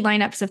NFC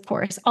lineups, of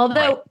course.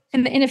 Although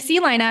in the NFC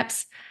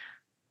lineups,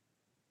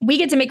 we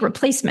get to make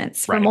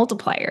replacements for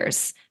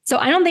multipliers. So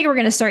I don't think we're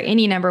going to start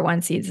any number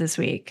one seeds this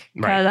week,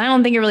 because I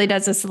don't think it really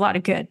does us a lot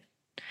of good.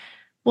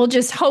 We'll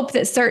just hope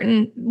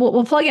that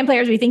we'll plug in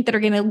players we think that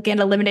are going to get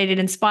eliminated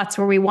in spots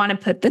where we want to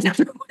put the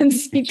number one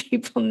seed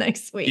people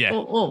next week. Yeah.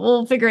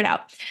 We'll figure it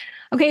out.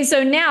 Okay,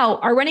 so now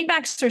our running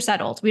backs are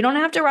settled. We don't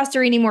have to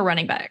roster any more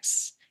running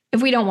backs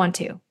if we don't want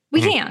to.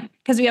 We can,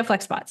 because we have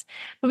flex spots.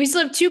 But we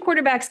still have 2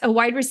 quarterbacks, a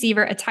wide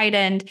receiver, a tight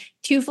end,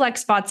 2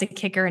 flex spots, a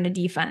kicker, and a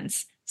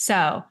defense.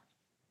 So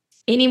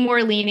any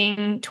more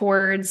leaning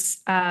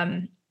towards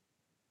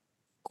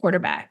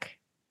quarterback?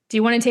 Do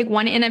you want to take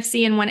 1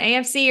 NFC and 1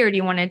 AFC, or do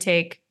you want to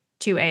take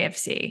 2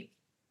 AFC?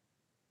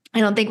 I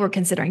don't think we're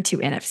considering 2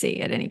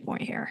 NFC at any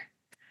point here.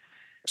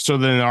 So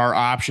then our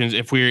options,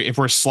 if we're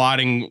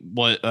slotting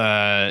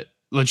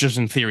let's just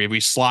in theory, if we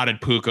slotted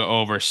Puka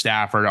over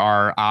Stafford,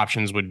 our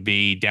options would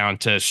be down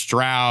to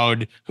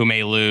Stroud, who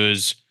may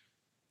lose.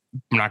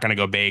 I'm not going to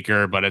go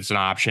Baker, but it's an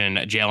option.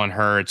 Jalen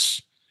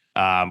Hurts,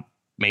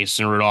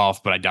 Mason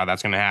Rudolph, but I doubt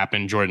that's going to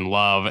happen. Jordan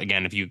Love,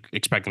 again, if you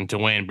expect him to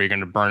win, but you're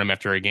going to burn him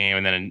after a game.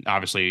 And then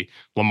obviously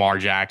Lamar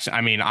Jackson.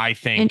 I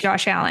think. And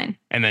Josh Allen.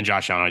 And then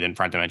Josh Allen, I didn't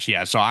forget to mention.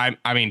 Yeah. So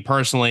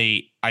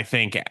personally, I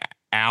think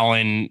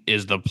Allen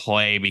is the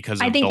play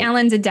because I think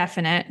Allen's a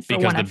definite for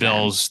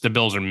because the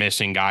Bills are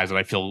missing guys that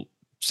I feel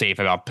safe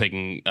about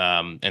picking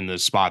in the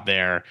spot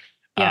there.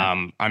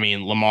 Yeah.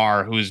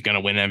 Lamar, who's going to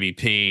win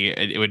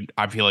MVP,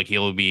 I feel like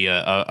he'll be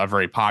a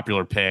very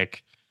popular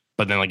pick.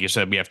 But then, like you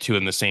said, we have 2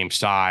 in the same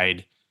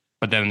side.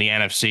 But then in the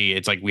NFC,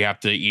 it's like we have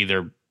to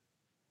either,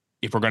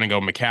 if we're going to go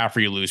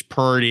McCaffrey, you lose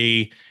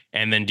Purdy.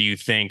 And then do you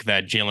think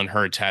that Jalen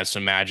Hurts has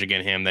some magic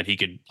in him that he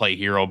could play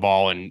hero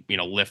ball and,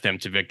 lift them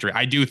to victory?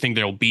 I do think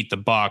they'll beat the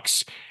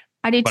Bucs.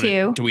 I do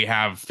too. Do we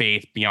have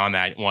faith beyond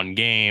that one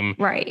game?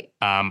 Right.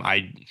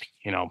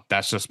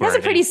 That's just that's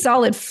a pretty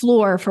solid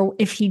floor for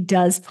if he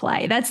does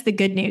play. That's the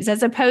good news,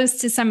 as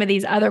opposed to some of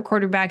these other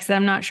quarterbacks that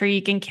I'm not sure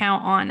you can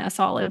count on a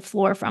solid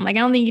floor from. Like, I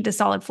don't think you get a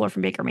solid floor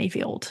from Baker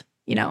Mayfield,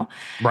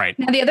 Right.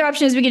 Now, the other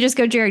option is we could just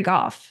go Jared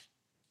Goff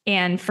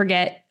and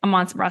forget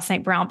Amon-Ra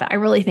St. Brown, but I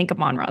really think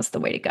Amon-Ra is the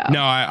way to go.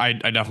 No, I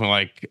definitely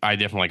like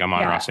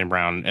Amon-Ra St.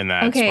 Brown in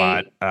that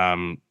spot.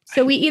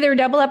 So we either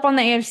double up on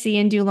the AFC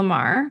and do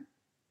Lamar.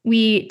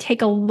 We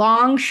take a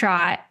long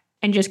shot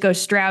and just go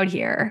Stroud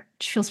here,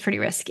 which feels pretty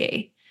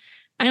risky.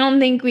 I don't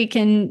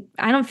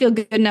feel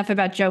good enough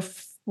about Joe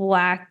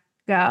Flacco.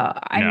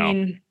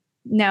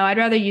 No, I'd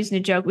rather use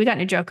Njoku. We got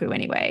Njoku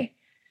anyway.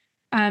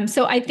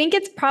 So I think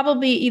it's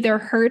probably either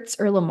Hurts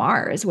or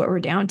Lamar is what we're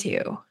down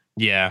to.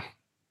 Yeah.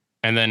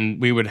 And then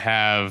we would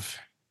have,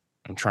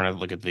 I'm trying to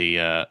look at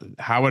the,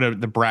 how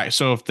would the bracket,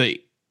 so if the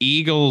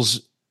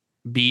Eagles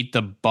beat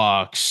the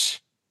Bucs,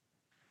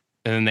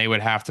 then they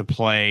would have to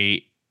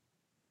play,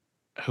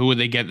 who would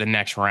they get the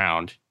next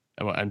round?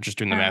 I'm just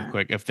doing the math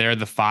quick. If they're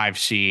the 5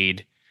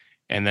 seed,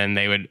 and then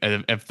they would,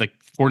 if the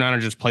 49ers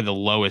just play the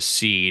lowest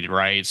seed,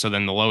 right? So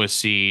then the lowest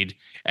seed,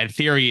 in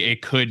theory,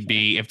 it could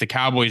be, if the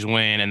Cowboys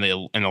win and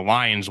the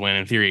Lions win,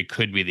 in theory, it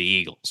could be the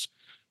Eagles.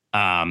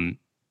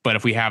 But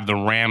if we have the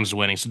Rams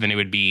winning, so then it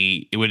would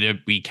be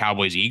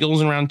Cowboys Eagles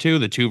in round 2,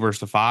 the 2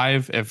 versus the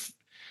 5.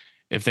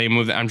 If they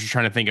move, I'm just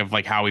trying to think of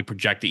like how we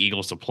project the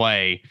Eagles to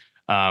play.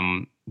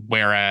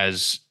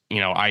 Whereas,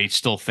 I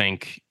still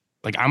think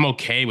like I'm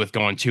okay with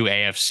going to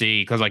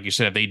AFC because, like you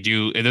said,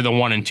 if they're the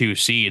 1 and 2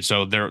 seeds,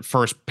 so their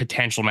first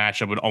potential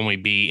matchup would only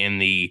be in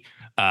the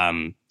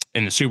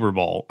Super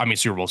Bowl. The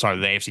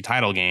AFC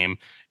title game,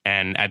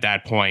 and at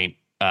that point,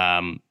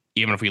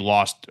 even if we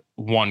lost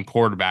one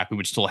quarterback, we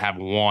would still have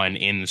one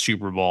in the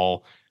Super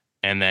Bowl.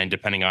 And then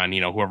depending on,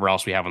 whoever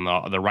else we have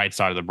on the right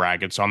side of the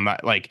bracket. So I'm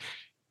not like,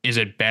 is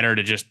it better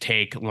to just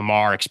take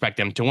Lamar, expect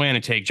them to win,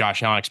 and take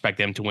Josh Allen, expect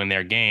them to win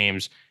their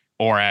games?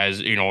 Or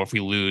as, if we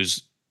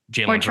lose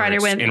Jalen Hurts, or try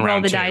to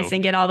roll the dice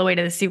and get all the way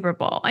to the Super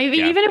Bowl.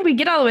 Even if we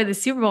get all the way to the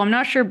Super Bowl, I'm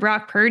not sure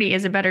Brock Purdy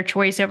is a better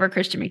choice over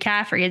Christian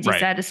McCaffrey, as you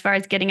said, as far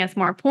as getting us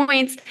more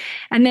points.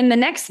 And then the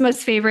next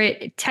most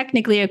favorite,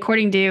 technically,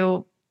 according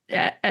to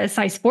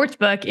SI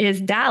Sportsbook,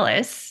 is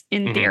Dallas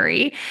in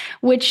theory,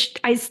 which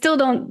I still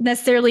don't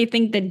necessarily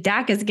think that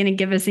Dak is going to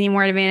give us any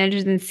more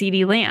advantages than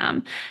CeeDee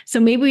Lamb.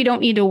 So maybe we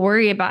don't need to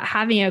worry about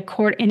having an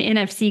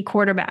NFC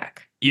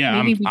quarterback.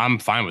 Yeah, Maybe I'm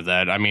fine with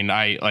that. I mean,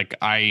 like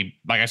I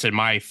said,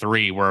 my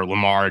three were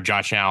Lamar,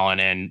 Josh Allen,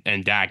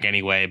 and Dak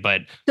anyway.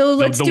 But so the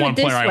let's the do one it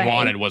player this I way.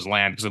 wanted was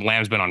Lamb because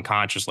Lamb's been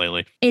unconscious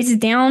lately. It's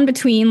down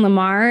between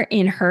Lamar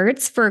and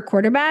Hurts for a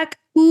quarterback.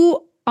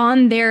 Who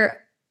on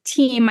their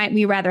team might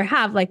we rather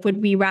have? Like,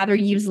 would we rather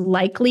use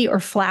Likely or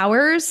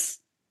Flowers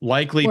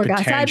Likely, or Gus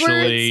Edwards?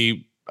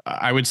 potentially,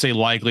 I would say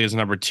likely is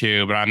number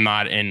two, but I'm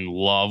not in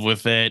love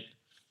with it.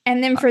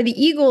 And then for the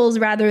Eagles,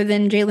 rather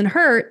than Jalen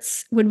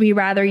Hurts, would we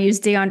rather use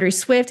DeAndre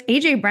Swift?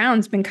 AJ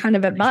Brown's been kind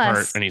of a He's hurt,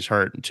 bust. and he's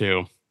hurt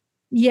too.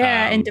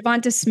 Yeah, and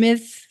Devonta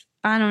Smith,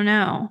 I don't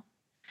know.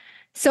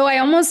 So I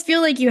almost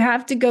feel like you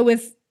have to go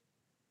with,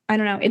 I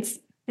don't know. It's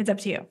up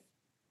to you.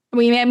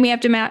 We may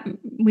have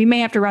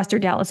to roster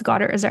Dallas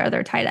Goedert as our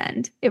other tight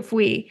end if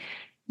we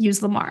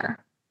use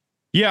Lamar.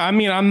 Yeah, I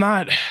mean, I'm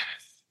not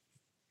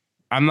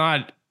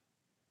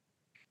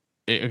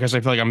because I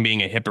feel like I'm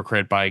being a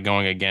hypocrite by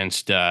going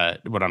against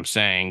what I'm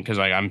saying because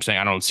I'm saying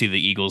I don't see the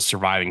Eagles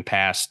surviving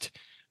past,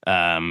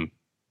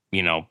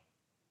 you know,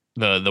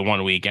 the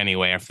 1 week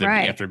anyway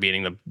after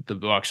beating the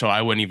Bucs, so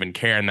I wouldn't even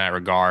care in that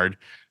regard.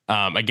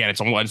 Again, it's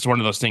one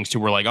of those things too.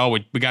 We're like, oh,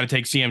 we got to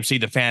take CMC,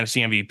 the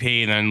fantasy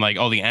MVP, and then like,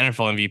 oh, the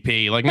NFL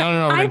MVP. Like,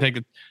 no, we're gonna take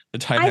the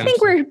tight end. I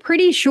think we're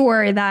pretty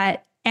sure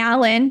that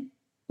Allen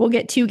will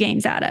get 2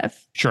 games out of.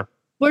 Sure.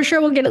 We're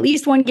sure we'll get at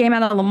least 1 game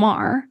out of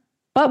Lamar,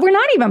 but we're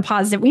not even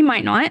positive. We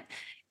might not.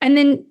 And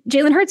then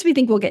Jalen Hurts, we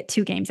think we'll get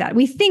 2 games out.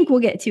 We think we'll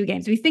get 2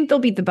 games. We think they'll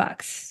beat the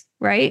Bucs,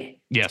 right?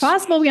 Yes. It's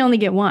possible we only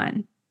get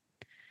 1.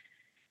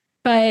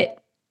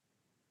 But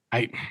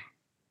I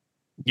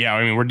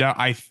mean, we're down.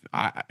 I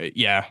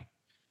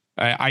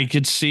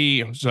could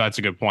see. So that's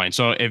a good point.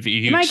 So if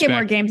you might get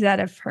more games out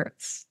of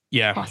Hurts.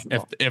 Yeah.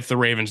 Possible. If the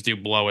Ravens do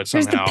blow it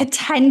somehow, there's the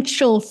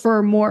potential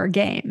for more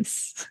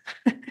games.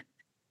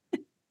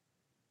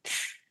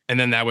 And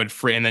then that would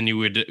free, and then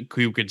you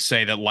could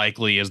say that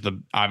Likely is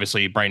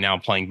obviously right now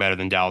playing better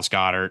than Dallas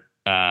Goedert.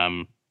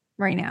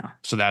 Right now.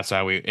 So that's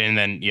how and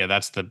then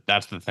that's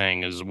the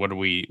thing is what do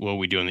we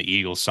do on the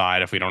Eagles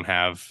side if we don't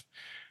have.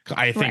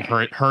 I think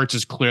Hurts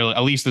is clearly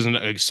at least isn't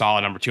a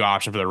solid number 2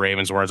 option for the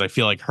Ravens, whereas I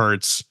feel like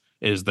Hurts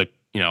is the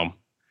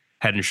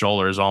head and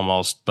shoulders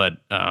almost, but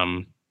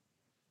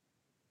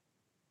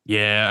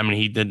yeah, I mean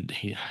he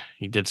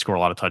did score a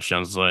lot of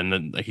touchdowns, and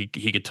then he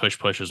could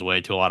push his way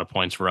to a lot of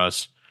points for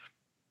us.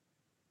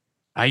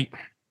 I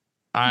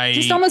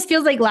just almost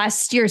feels like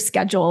last year's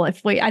schedule.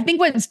 I think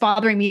what's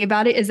bothering me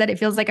about it is that it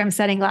feels like I'm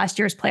setting last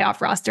year's playoff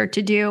roster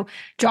to do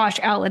Josh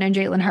Allen and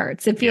Jalen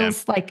Hurts. It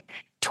feels like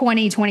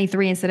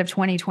 2023 instead of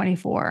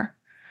 2024.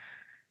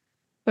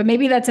 But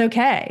maybe that's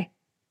okay.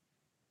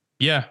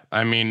 Yeah,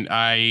 I mean,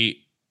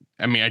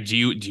 do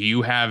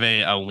you have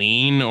a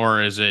lean,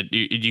 or is it? Do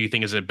you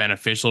think is it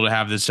beneficial to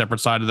have this separate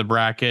side of the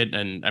bracket?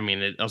 And I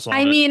mean, it also.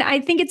 I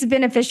think it's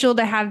beneficial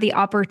to have the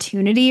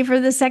opportunity for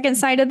the second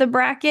side of the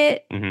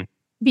bracket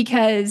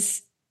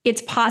because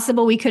it's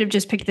possible we could have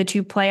just picked the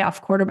 2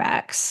 playoff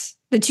quarterbacks,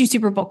 the 2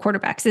 Super Bowl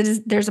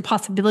quarterbacks. There's a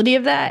possibility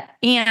of that,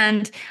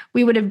 and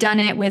we would have done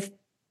it with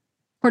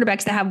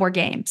quarterbacks that have more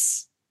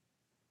games.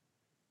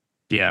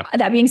 Yeah.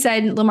 That being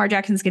said, Lamar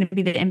Jackson's going to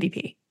be the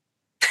MVP.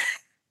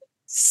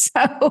 So,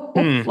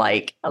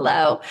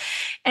 hello.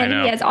 And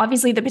he has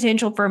obviously the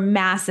potential for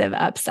massive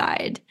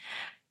upside.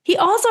 He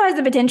also has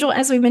the potential,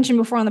 as we mentioned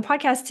before on the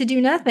podcast, to do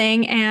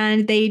nothing,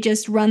 and they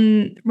just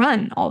run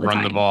all the time.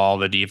 Run the ball,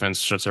 the defense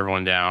shuts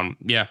everyone down.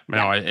 Yeah,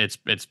 no, it's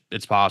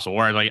possible.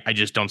 Whereas I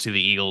just don't see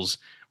the Eagles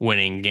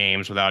winning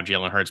games without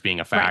Jalen Hurts being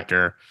a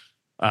factor.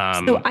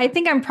 Right. So I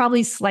think I'm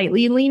probably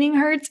slightly leaning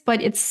Hurts,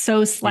 but it's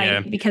so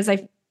slight because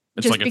like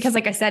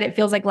I said, it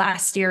feels like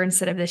last year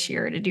instead of this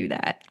year to do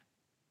that.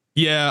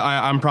 Yeah,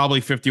 I'm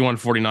probably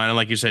 51-49, and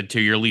like you said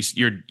too,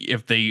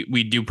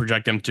 we do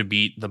project them to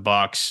beat the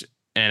Bucs,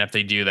 and if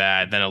they do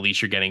that, then at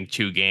least you're getting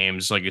 2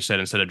 games, like you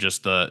said, instead of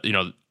just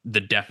the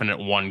definite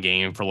 1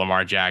 game for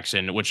Lamar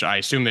Jackson, which I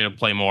assume they'll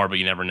play more, but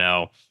you never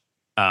know.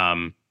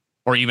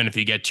 Or even if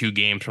you get 2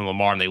 games from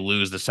Lamar and they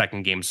lose the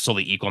second game, it's still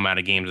the equal amount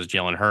of games as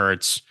Jalen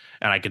Hurts,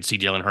 and I could see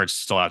Jalen Hurts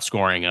still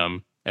outscoring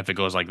him if it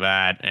goes like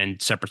that, and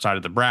separate side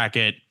of the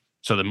bracket.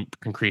 So the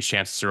increased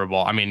chance of Super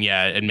Bowl. I mean,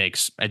 yeah,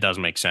 it does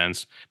make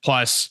sense.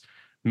 Plus,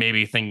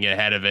 maybe thinking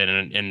ahead of it,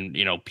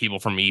 and people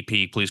from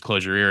EP, please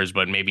close your ears.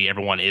 But maybe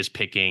everyone is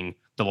picking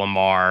the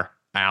Lamar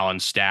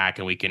Allen stack,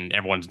 and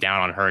everyone's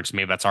down on Hurts.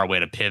 Maybe that's our way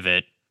to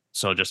pivot.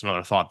 So just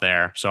another thought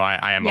there. So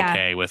I am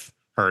okay with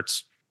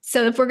Hurts.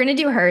 So if we're gonna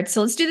do Hurts,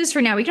 so let's do this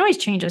for now. We can always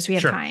change this. We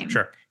have time.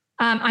 Sure.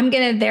 I'm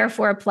gonna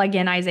therefore plug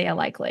in Isaiah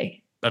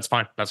Likely. That's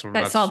fine.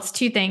 That solves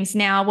 2 things.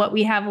 Now what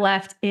we have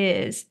left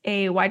is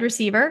a wide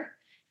receiver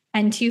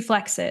and 2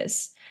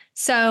 flexes.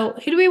 So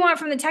who do we want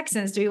from the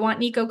Texans? Do we want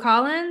Nico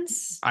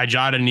Collins? I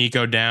jotted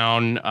Nico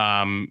down.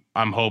 I'm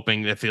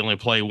hoping if they only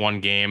play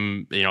 1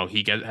 game,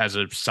 he has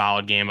a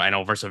solid game. I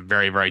know versus a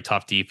very, very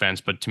tough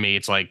defense, but to me,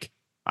 it's like,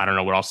 I don't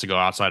know what else to go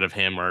outside of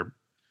him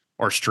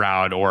or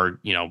Stroud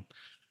or,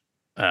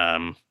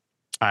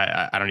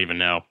 I don't even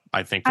know.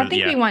 I think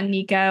we want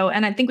Nico,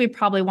 and I think we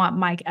probably want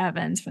Mike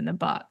Evans from the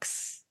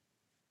Bucs.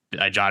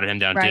 I jotted him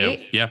down Right?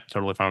 too. Yeah,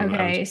 totally fine with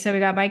Okay, Evans. so we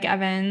got Mike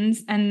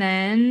Evans, and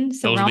then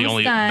so Those we're are the almost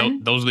only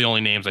done. those are the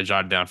only names I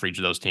jotted down for each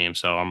of those teams.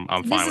 So I'm So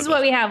fine this with is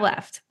what this. we have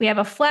left. We have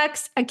a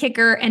flex, a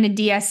kicker, and a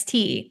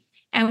DST,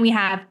 and we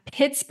have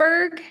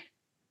Pittsburgh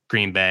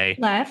Green Bay.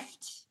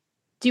 left.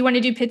 Do you want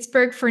to do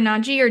Pittsburgh for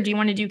Najee, or do you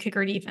want to do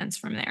kicker defense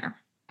from there?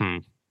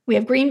 We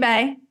have Green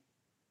Bay.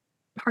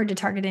 Hard to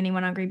target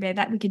anyone on Green Bay.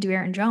 That we could do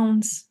Aaron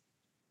Jones.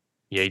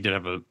 Yeah, he did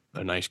have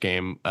a nice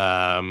game.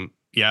 Yeah,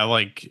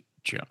 I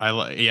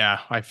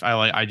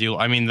do.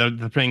 I mean,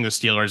 the thing the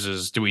Steelers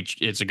is,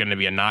 is it going to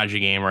be a Najee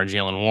game or a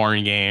Jalen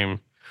Warren game?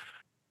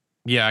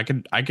 Yeah,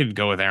 I could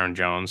go with Aaron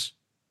Jones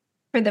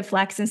For the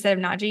flex instead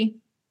of Najee.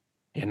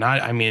 and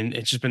I mean,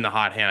 it's just been the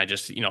hot hand. I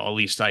just, at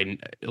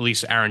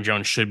least Aaron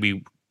Jones should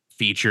be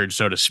featured,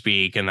 so to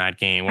speak, in that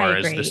game.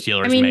 Whereas the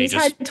Steelers, he's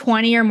had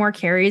 20 or more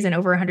carries and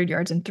over 100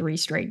 yards in 3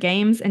 straight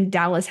games, and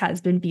Dallas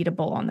has been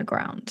beatable on the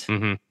ground.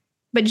 Mm-hmm.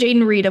 But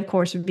Jaden Reed, of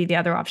course, would be the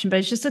other option, but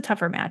it's just a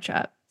tougher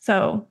matchup.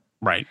 So,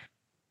 right.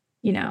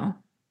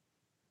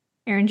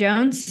 Aaron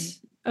Jones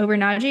over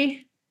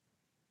Najee.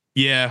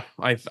 Yeah,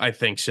 I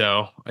think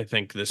so. I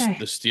think the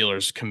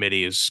Steelers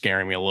committee is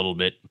scaring me a little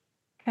bit.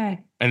 Okay.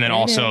 And then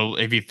also,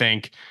 if you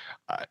think,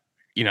 I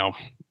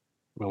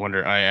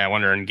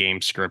wonder in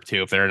game script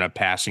too, if they're in a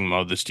passing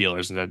mode, the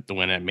Steelers, and that the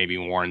win it, maybe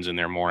Warren's in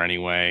there more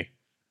anyway.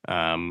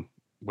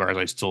 Whereas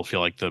I still feel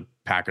like the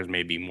Packers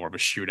may be more of a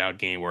shootout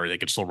game where they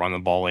could still run the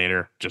ball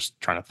later. Just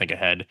trying to think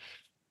ahead.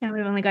 Yeah,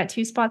 we've only got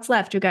 2 spots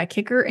left. We've got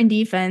kicker and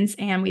defense,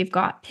 and we've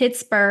got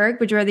Pittsburgh.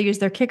 Would you rather use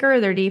their kicker or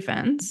their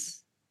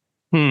defense?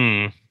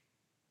 And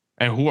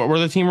who were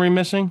the team we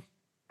missing?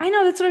 I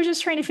know, that's what I was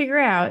just trying to figure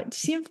out.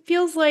 It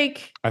feels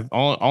like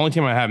only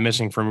team I have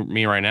missing for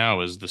me right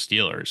now is the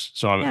Steelers.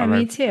 So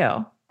me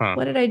too. Huh.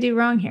 What did I do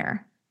wrong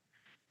here?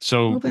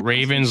 So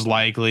Ravens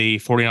likely,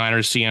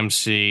 49ers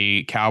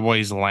CMC,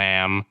 Cowboys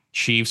Lamb,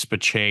 Chiefs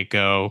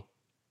Pacheco,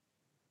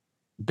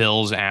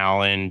 Bills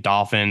Allen,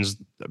 Dolphins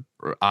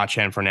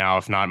Achen for now,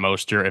 if not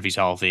Mostert if he's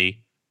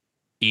healthy,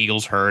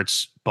 Eagles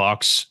Hurts,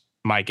 Bucks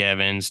Mike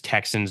Evans,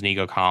 Texans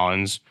Nico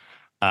Collins,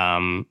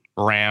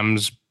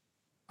 Rams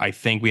I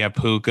think we have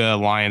Puka,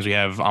 Lions we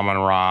have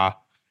Amon-Ra,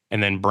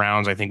 and then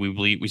Browns I think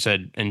we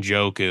said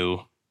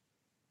Njoku.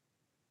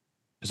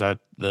 Is that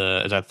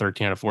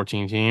 13 out of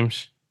 14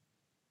 teams?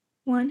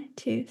 1,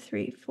 2,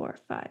 3, 4,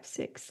 5,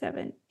 6,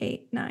 7,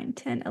 8, 9,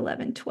 10,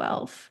 11,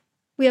 12.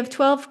 We have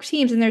 12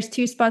 teams and there's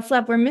 2 spots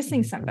left. We're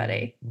missing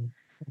somebody.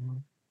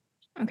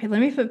 Okay,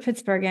 let me put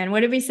Pittsburgh in.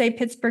 What did we say?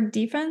 Pittsburgh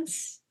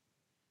defense?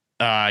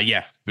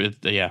 Yeah.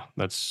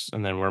 That's,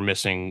 and then we're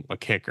missing a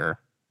kicker.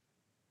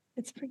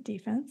 Pittsburgh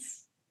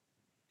defense.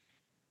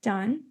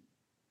 Done.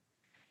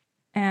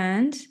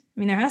 And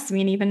there has to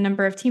be an even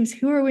number of teams.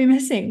 Who are we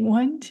missing?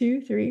 1,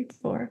 2, 3,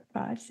 4,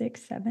 5,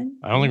 6, 7.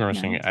 I don't think we're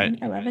missing 10,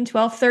 11,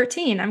 12,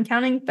 13. I'm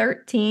counting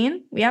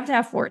 13. We have to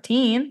have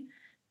 14.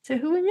 So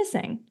who are we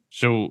missing?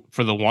 So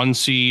for the 1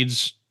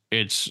 seeds,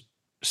 it's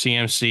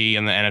CMC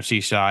and the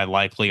NFC side,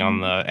 likely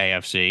on the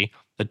AFC.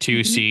 The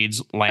 2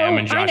 seeds, Lamb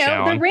and Josh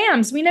Allen. The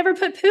Rams. We never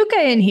put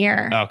Puka in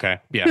here. Okay,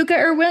 yeah. Puka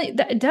or William.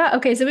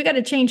 Okay, so we got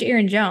to change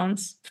Aaron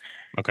Jones.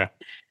 Okay.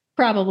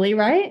 Probably,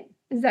 right?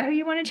 Is that who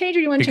you want to change, or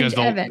do you want to change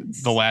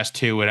Evans? The last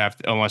 2 would have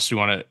to, unless you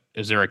want to,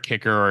 is there a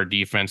kicker or a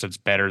defense that's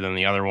better than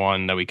the other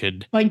one that we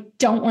could? Well, I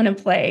don't want to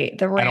play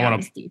the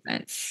Rams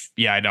defense.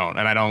 Yeah, I don't.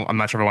 And I'm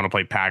not sure if I want to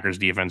play Packers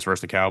defense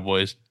versus the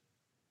Cowboys.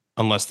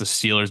 Unless the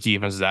Steelers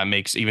defense, that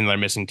makes, even though they're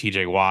missing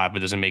TJ Watt, but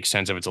doesn't make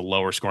sense if it's a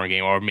lower scoring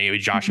game, or maybe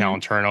Josh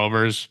Allen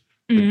turnovers.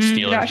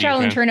 Josh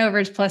Allen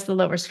turnovers plus the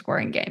lower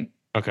scoring game.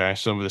 Okay,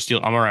 so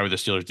I'm all right with the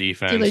Steelers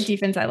defense. Steelers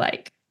defense I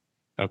like.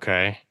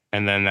 Okay.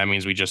 And then that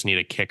means we just need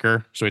a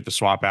kicker. So we have to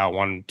swap out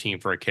one team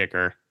for a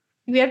kicker.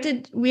 We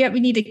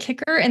need a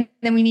kicker, and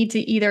then we need to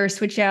either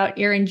switch out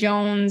Aaron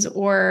Jones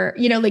or,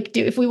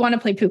 if we want to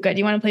play Puka. Do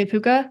you want to play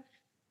Puka?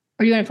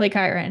 Or do you want to play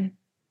Kyron?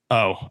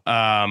 No,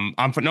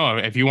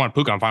 if you want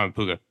Puka, I'm fine with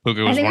Puka.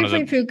 Puka was one of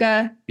the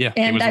Puka. Yeah.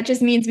 And that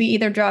just means we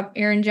either drop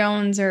Aaron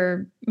Jones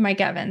or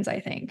Mike Evans, I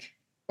think.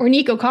 Or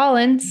Nico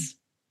Collins.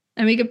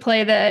 And we could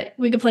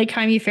play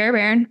Kyrie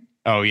Fairbairn.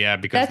 Oh yeah,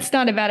 because that's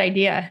not a bad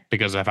idea.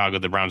 Because of how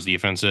good the Browns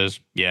defense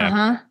is.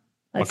 Yeah.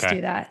 Let's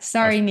do that.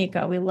 Sorry,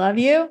 Nico. We love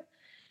you,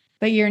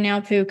 but you're now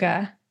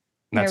Puka.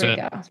 There we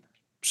go.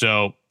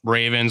 So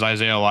Ravens,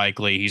 Isaiah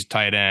Likely, he's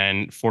tight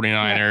end.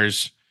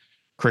 49ers,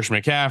 Christian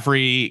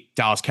McCaffrey,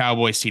 Dallas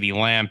Cowboys, CeeDee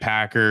Lamb,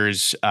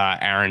 Packers,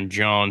 Aaron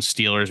Jones,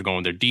 Steelers are going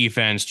with their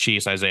defense,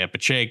 Chiefs, Isaiah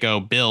Pacheco,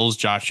 Bills,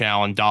 Josh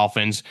Allen,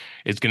 Dolphins.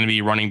 It's going to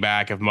be running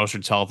back. If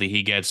Mostert's healthy,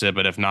 he gets it.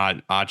 But if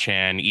not,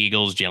 Achan,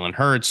 Eagles, Jalen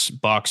Hurts,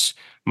 Bucks,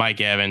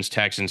 Mike Evans,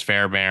 Texans,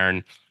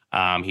 Fairbairn.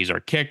 He's our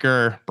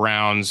kicker.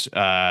 Browns,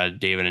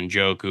 David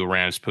Njoku,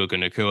 Rams, Puka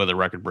Nacua, the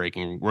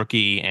record-breaking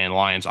rookie, and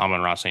Lions,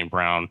 Amon-Ra St.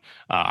 Brown,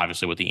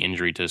 obviously with the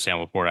injury to Sam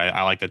Laporta.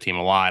 I like the team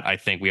a lot. I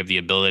think we have the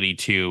ability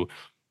to,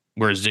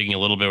 we're zigging a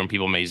little bit when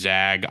people may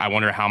zag. I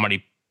wonder how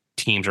many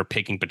teams are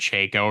picking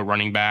Pacheco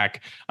running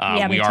back.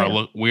 We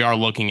are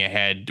looking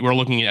ahead. We're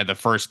looking at the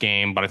first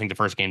game, but I think the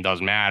first game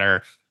does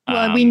matter.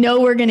 Well, we know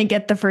we're going to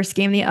get the first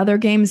game. The other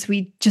games,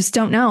 we just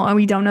don't know. And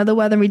we don't know the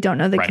weather. We don't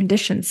know the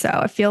conditions. So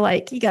I feel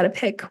like you got to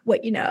pick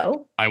what you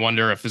know. I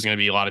wonder if there's going to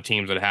be a lot of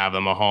teams that have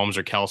them, Mahomes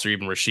or Kelsey, or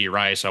even Rashee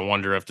Rice. I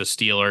wonder if the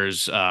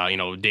Steelers,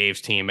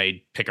 Dave's team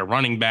may pick a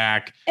running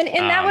back. And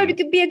that would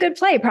be a good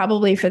play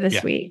probably for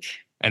this week.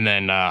 And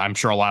then I'm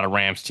sure a lot of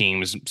Rams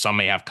teams, some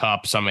may have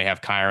Kupp, some may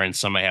have Kyron,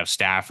 some may have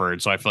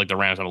Stafford. So I feel like the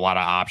Rams have a lot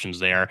of options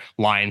there.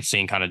 Lions,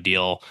 same kind of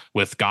deal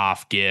with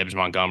Goff, Gibbs,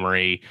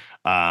 Montgomery.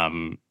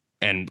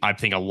 And I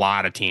think a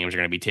lot of teams are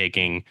going to be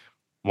taking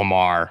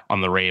Lamar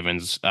on the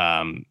Ravens.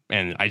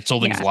 And I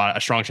still think there's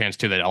a strong chance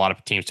too that a lot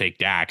of teams take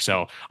Dak.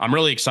 So I'm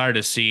really excited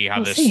to see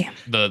how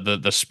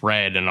the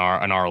spread in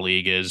our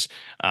league is,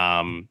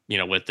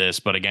 with this.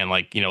 But again,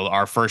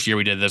 our first year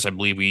we did this, I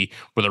believe we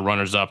were the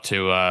runners up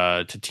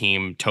to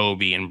team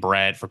Toby and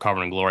Brett for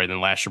Cover and Glory. Then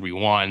last year we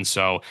won.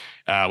 So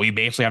we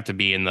basically have to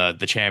be in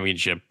the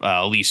championship,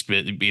 at least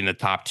be in the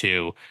top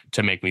two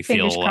to make me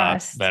feel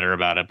better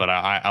about it. But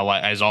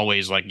I as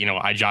always,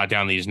 I jot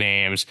down these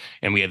names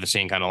and we have the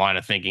same kind of line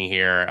of thinking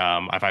here.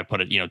 If I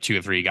put it, 2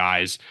 or 3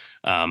 guys,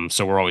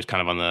 so we're always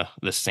kind of on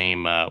the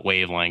same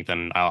wavelength,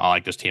 and I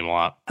like this team a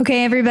lot.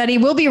 Okay, everybody,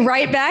 we'll be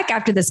right back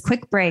after this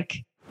quick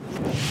break.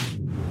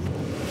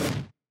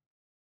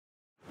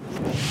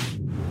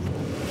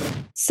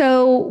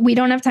 So we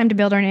don't have time to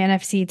build our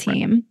NFC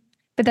team,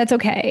 but that's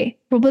okay.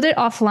 We'll build it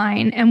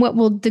offline. And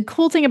the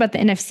cool thing about the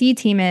NFC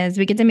team is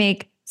we get to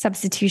make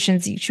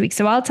substitutions each week.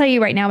 So I'll tell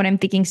you right now what I'm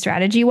thinking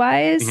strategy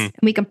wise.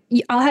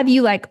 I'll have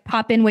you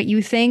pop in what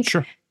you think.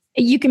 Sure.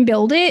 You can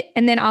build it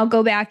and then I'll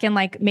go back and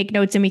make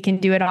notes and we can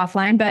do it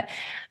offline. But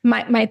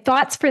my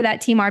thoughts for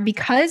that team are,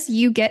 because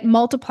you get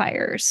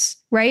multipliers,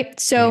 right?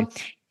 So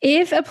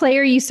if a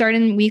player you start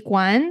in week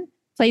 1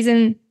 plays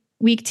in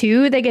week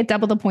 2, they get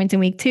double the points in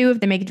week 2. If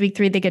they make it to week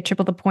 3, they get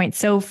triple the points.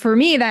 So for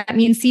me, that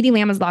means CeeDee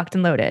Lamb is locked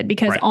and loaded,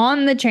 because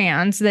on the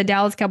chance the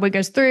Dallas Cowboy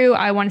goes through,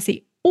 I want to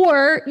see.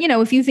 Or,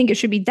 if you think it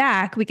should be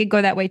Dak, we could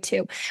go that way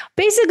too.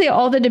 Basically,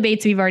 all the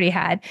debates we've already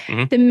had.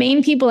 The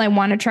main people I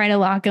want to try to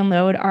lock and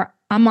load are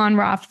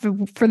Amon-Ra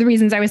for the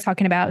reasons I was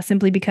talking about,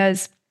 simply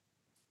because,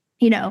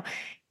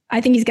 I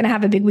think he's going to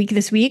have a big week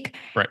this week.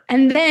 Right.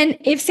 And then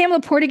if Sam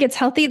Laporta gets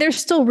healthy, there's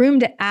still room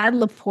to add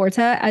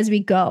Laporta as we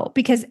go,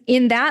 because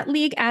in that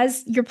league,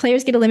 as your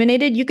players get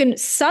eliminated, you can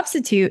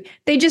substitute.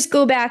 They just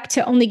go back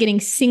to only getting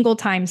single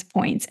times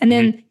points. And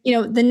then,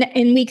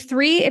 in week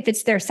 3, if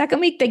it's their second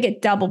week, they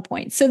get double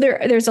points. So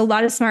there's a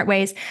lot of smart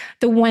ways.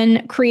 The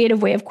one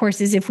creative way, of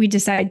course, is if we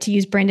decide to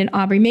use Brandon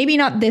Aubrey, maybe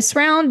not this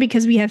round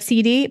because we have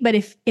CD, but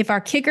if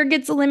our kicker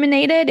gets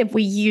eliminated, if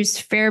we use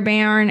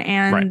Fairbairn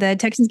and the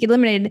Texans get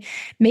eliminated,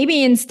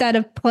 maybe instead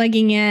of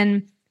plugging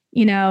in,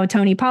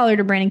 Tony Pollard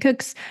or Brandon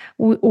Cooks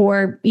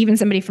or even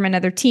somebody from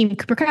another team,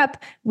 Cooper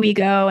Kupp, we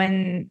go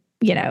and,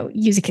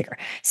 use a kicker.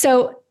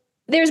 So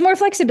there's more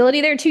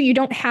flexibility there too. You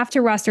don't have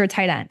to roster a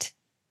tight end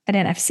at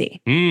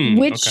NFC,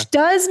 which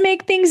does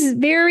make things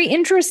very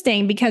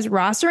interesting, because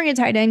rostering a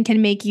tight end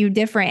can make you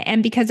different.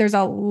 And because there's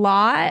a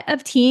lot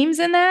of teams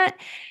in that,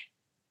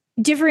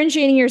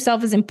 differentiating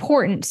yourself is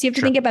important. So you have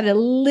to think about it a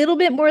little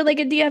bit more like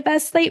a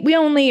DFS slate. We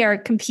only are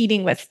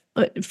competing with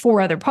 4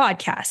 other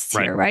podcasts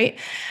here, right?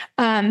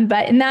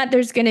 But in that,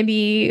 there's going to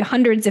be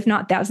hundreds, if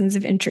not thousands,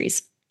 of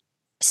entries.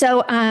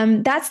 So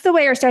that's the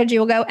way our strategy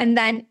will go. And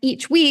then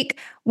each week,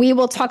 we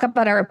will talk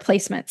about our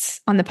replacements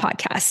on the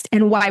podcast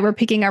and why we're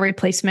picking our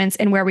replacements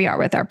and where we are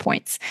with our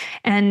points,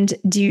 and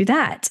do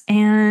that.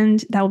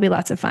 And that will be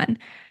lots of fun.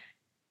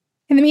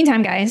 In the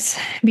meantime, guys,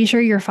 be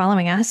sure you're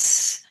following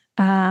us.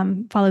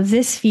 Follow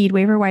this feed,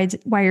 Waiver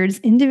Wire's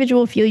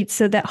individual feeds,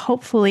 so that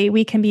hopefully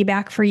we can be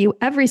back for you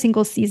every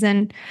single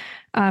season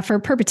for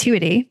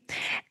perpetuity.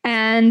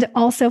 And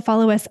also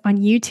follow us on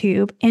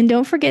YouTube. And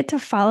don't forget to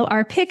follow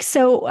our picks.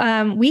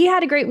 So we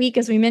had a great week,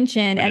 as we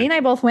mentioned. Eddie and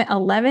I both went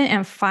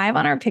 11-5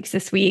 on our picks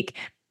this week.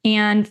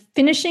 And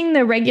finishing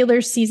the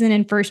regular season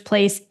in first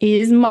place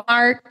is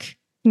Mark.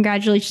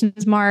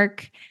 Congratulations,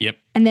 Mark. Yep.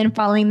 And then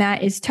following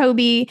that is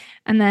Toby.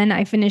 And then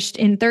I finished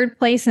in 3rd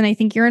place, and I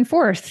think you're in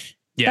 4th.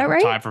 Yeah,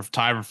 right? tie for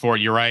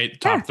 4th. You're right.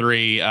 Top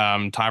 3,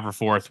 tie for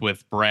 4th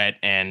with Brett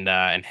and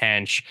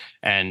Hench,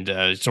 and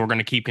so we're going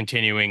to keep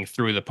continuing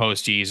through the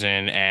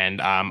postseason. And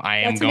I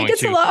am going to.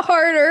 It's a lot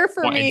harder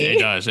for me.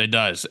 It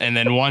does. And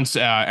then once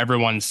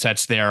everyone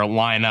sets their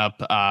lineup,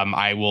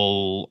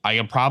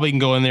 I probably can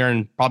go in there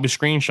and probably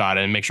screenshot it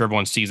and make sure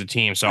everyone sees the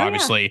team. So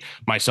obviously,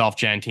 myself,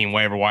 Jen, Team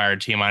Waiver Wire,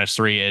 Team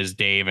 -3 is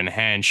Dave and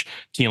Hench,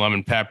 Team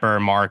Lemon Pepper,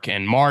 Mark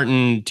and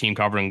Martin, Team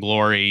Cover and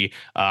Glory,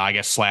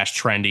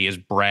 /trendy is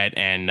Brett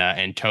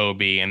and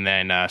Toby, and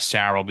then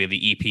Sarah will be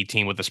the EP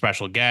team with a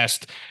special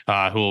guest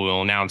who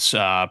will announce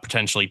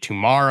potentially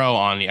tomorrow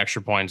on the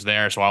extra points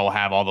there. So I will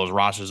have all those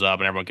rosters up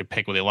and everyone can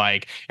pick what they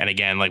like. And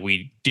again,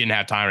 we didn't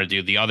have time to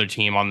do the other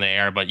team on the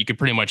air, but you can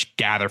pretty much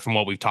gather from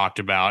what we've talked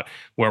about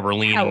where we're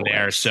leaning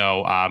there.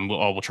 So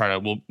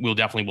we'll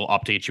definitely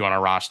update you on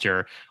our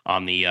roster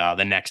on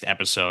the next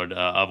episode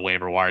of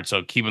Waiver Wired.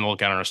 So keep on the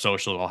lookout on our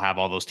socials. We'll have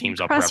all those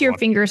teams up. Cross your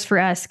fingers for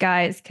us,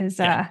 guys, because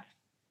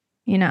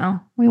we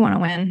want to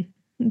win.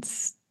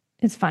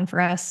 It's fun for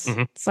us.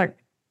 It's like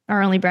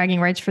our only bragging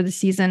rights for the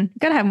season.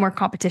 Got to have more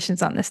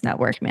competitions on this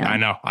network, man. I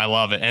know. I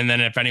love it. And then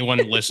if anyone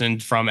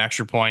listened from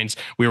Extra Points,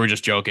 we were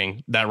just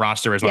joking. That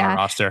roster is on our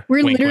roster.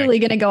 We're literally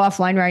going to go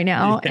offline right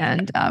now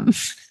and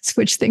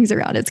switch things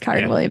around. It's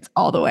Kyren Williams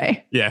all the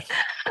way. Yeah.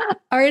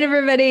 All right,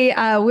 everybody.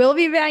 We'll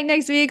be back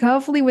next week,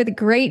 hopefully with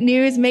great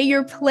news. May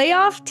your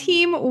playoff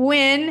team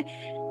win.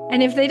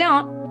 And if they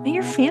don't, may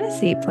your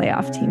fantasy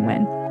playoff team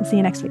win. We'll see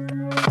you next week.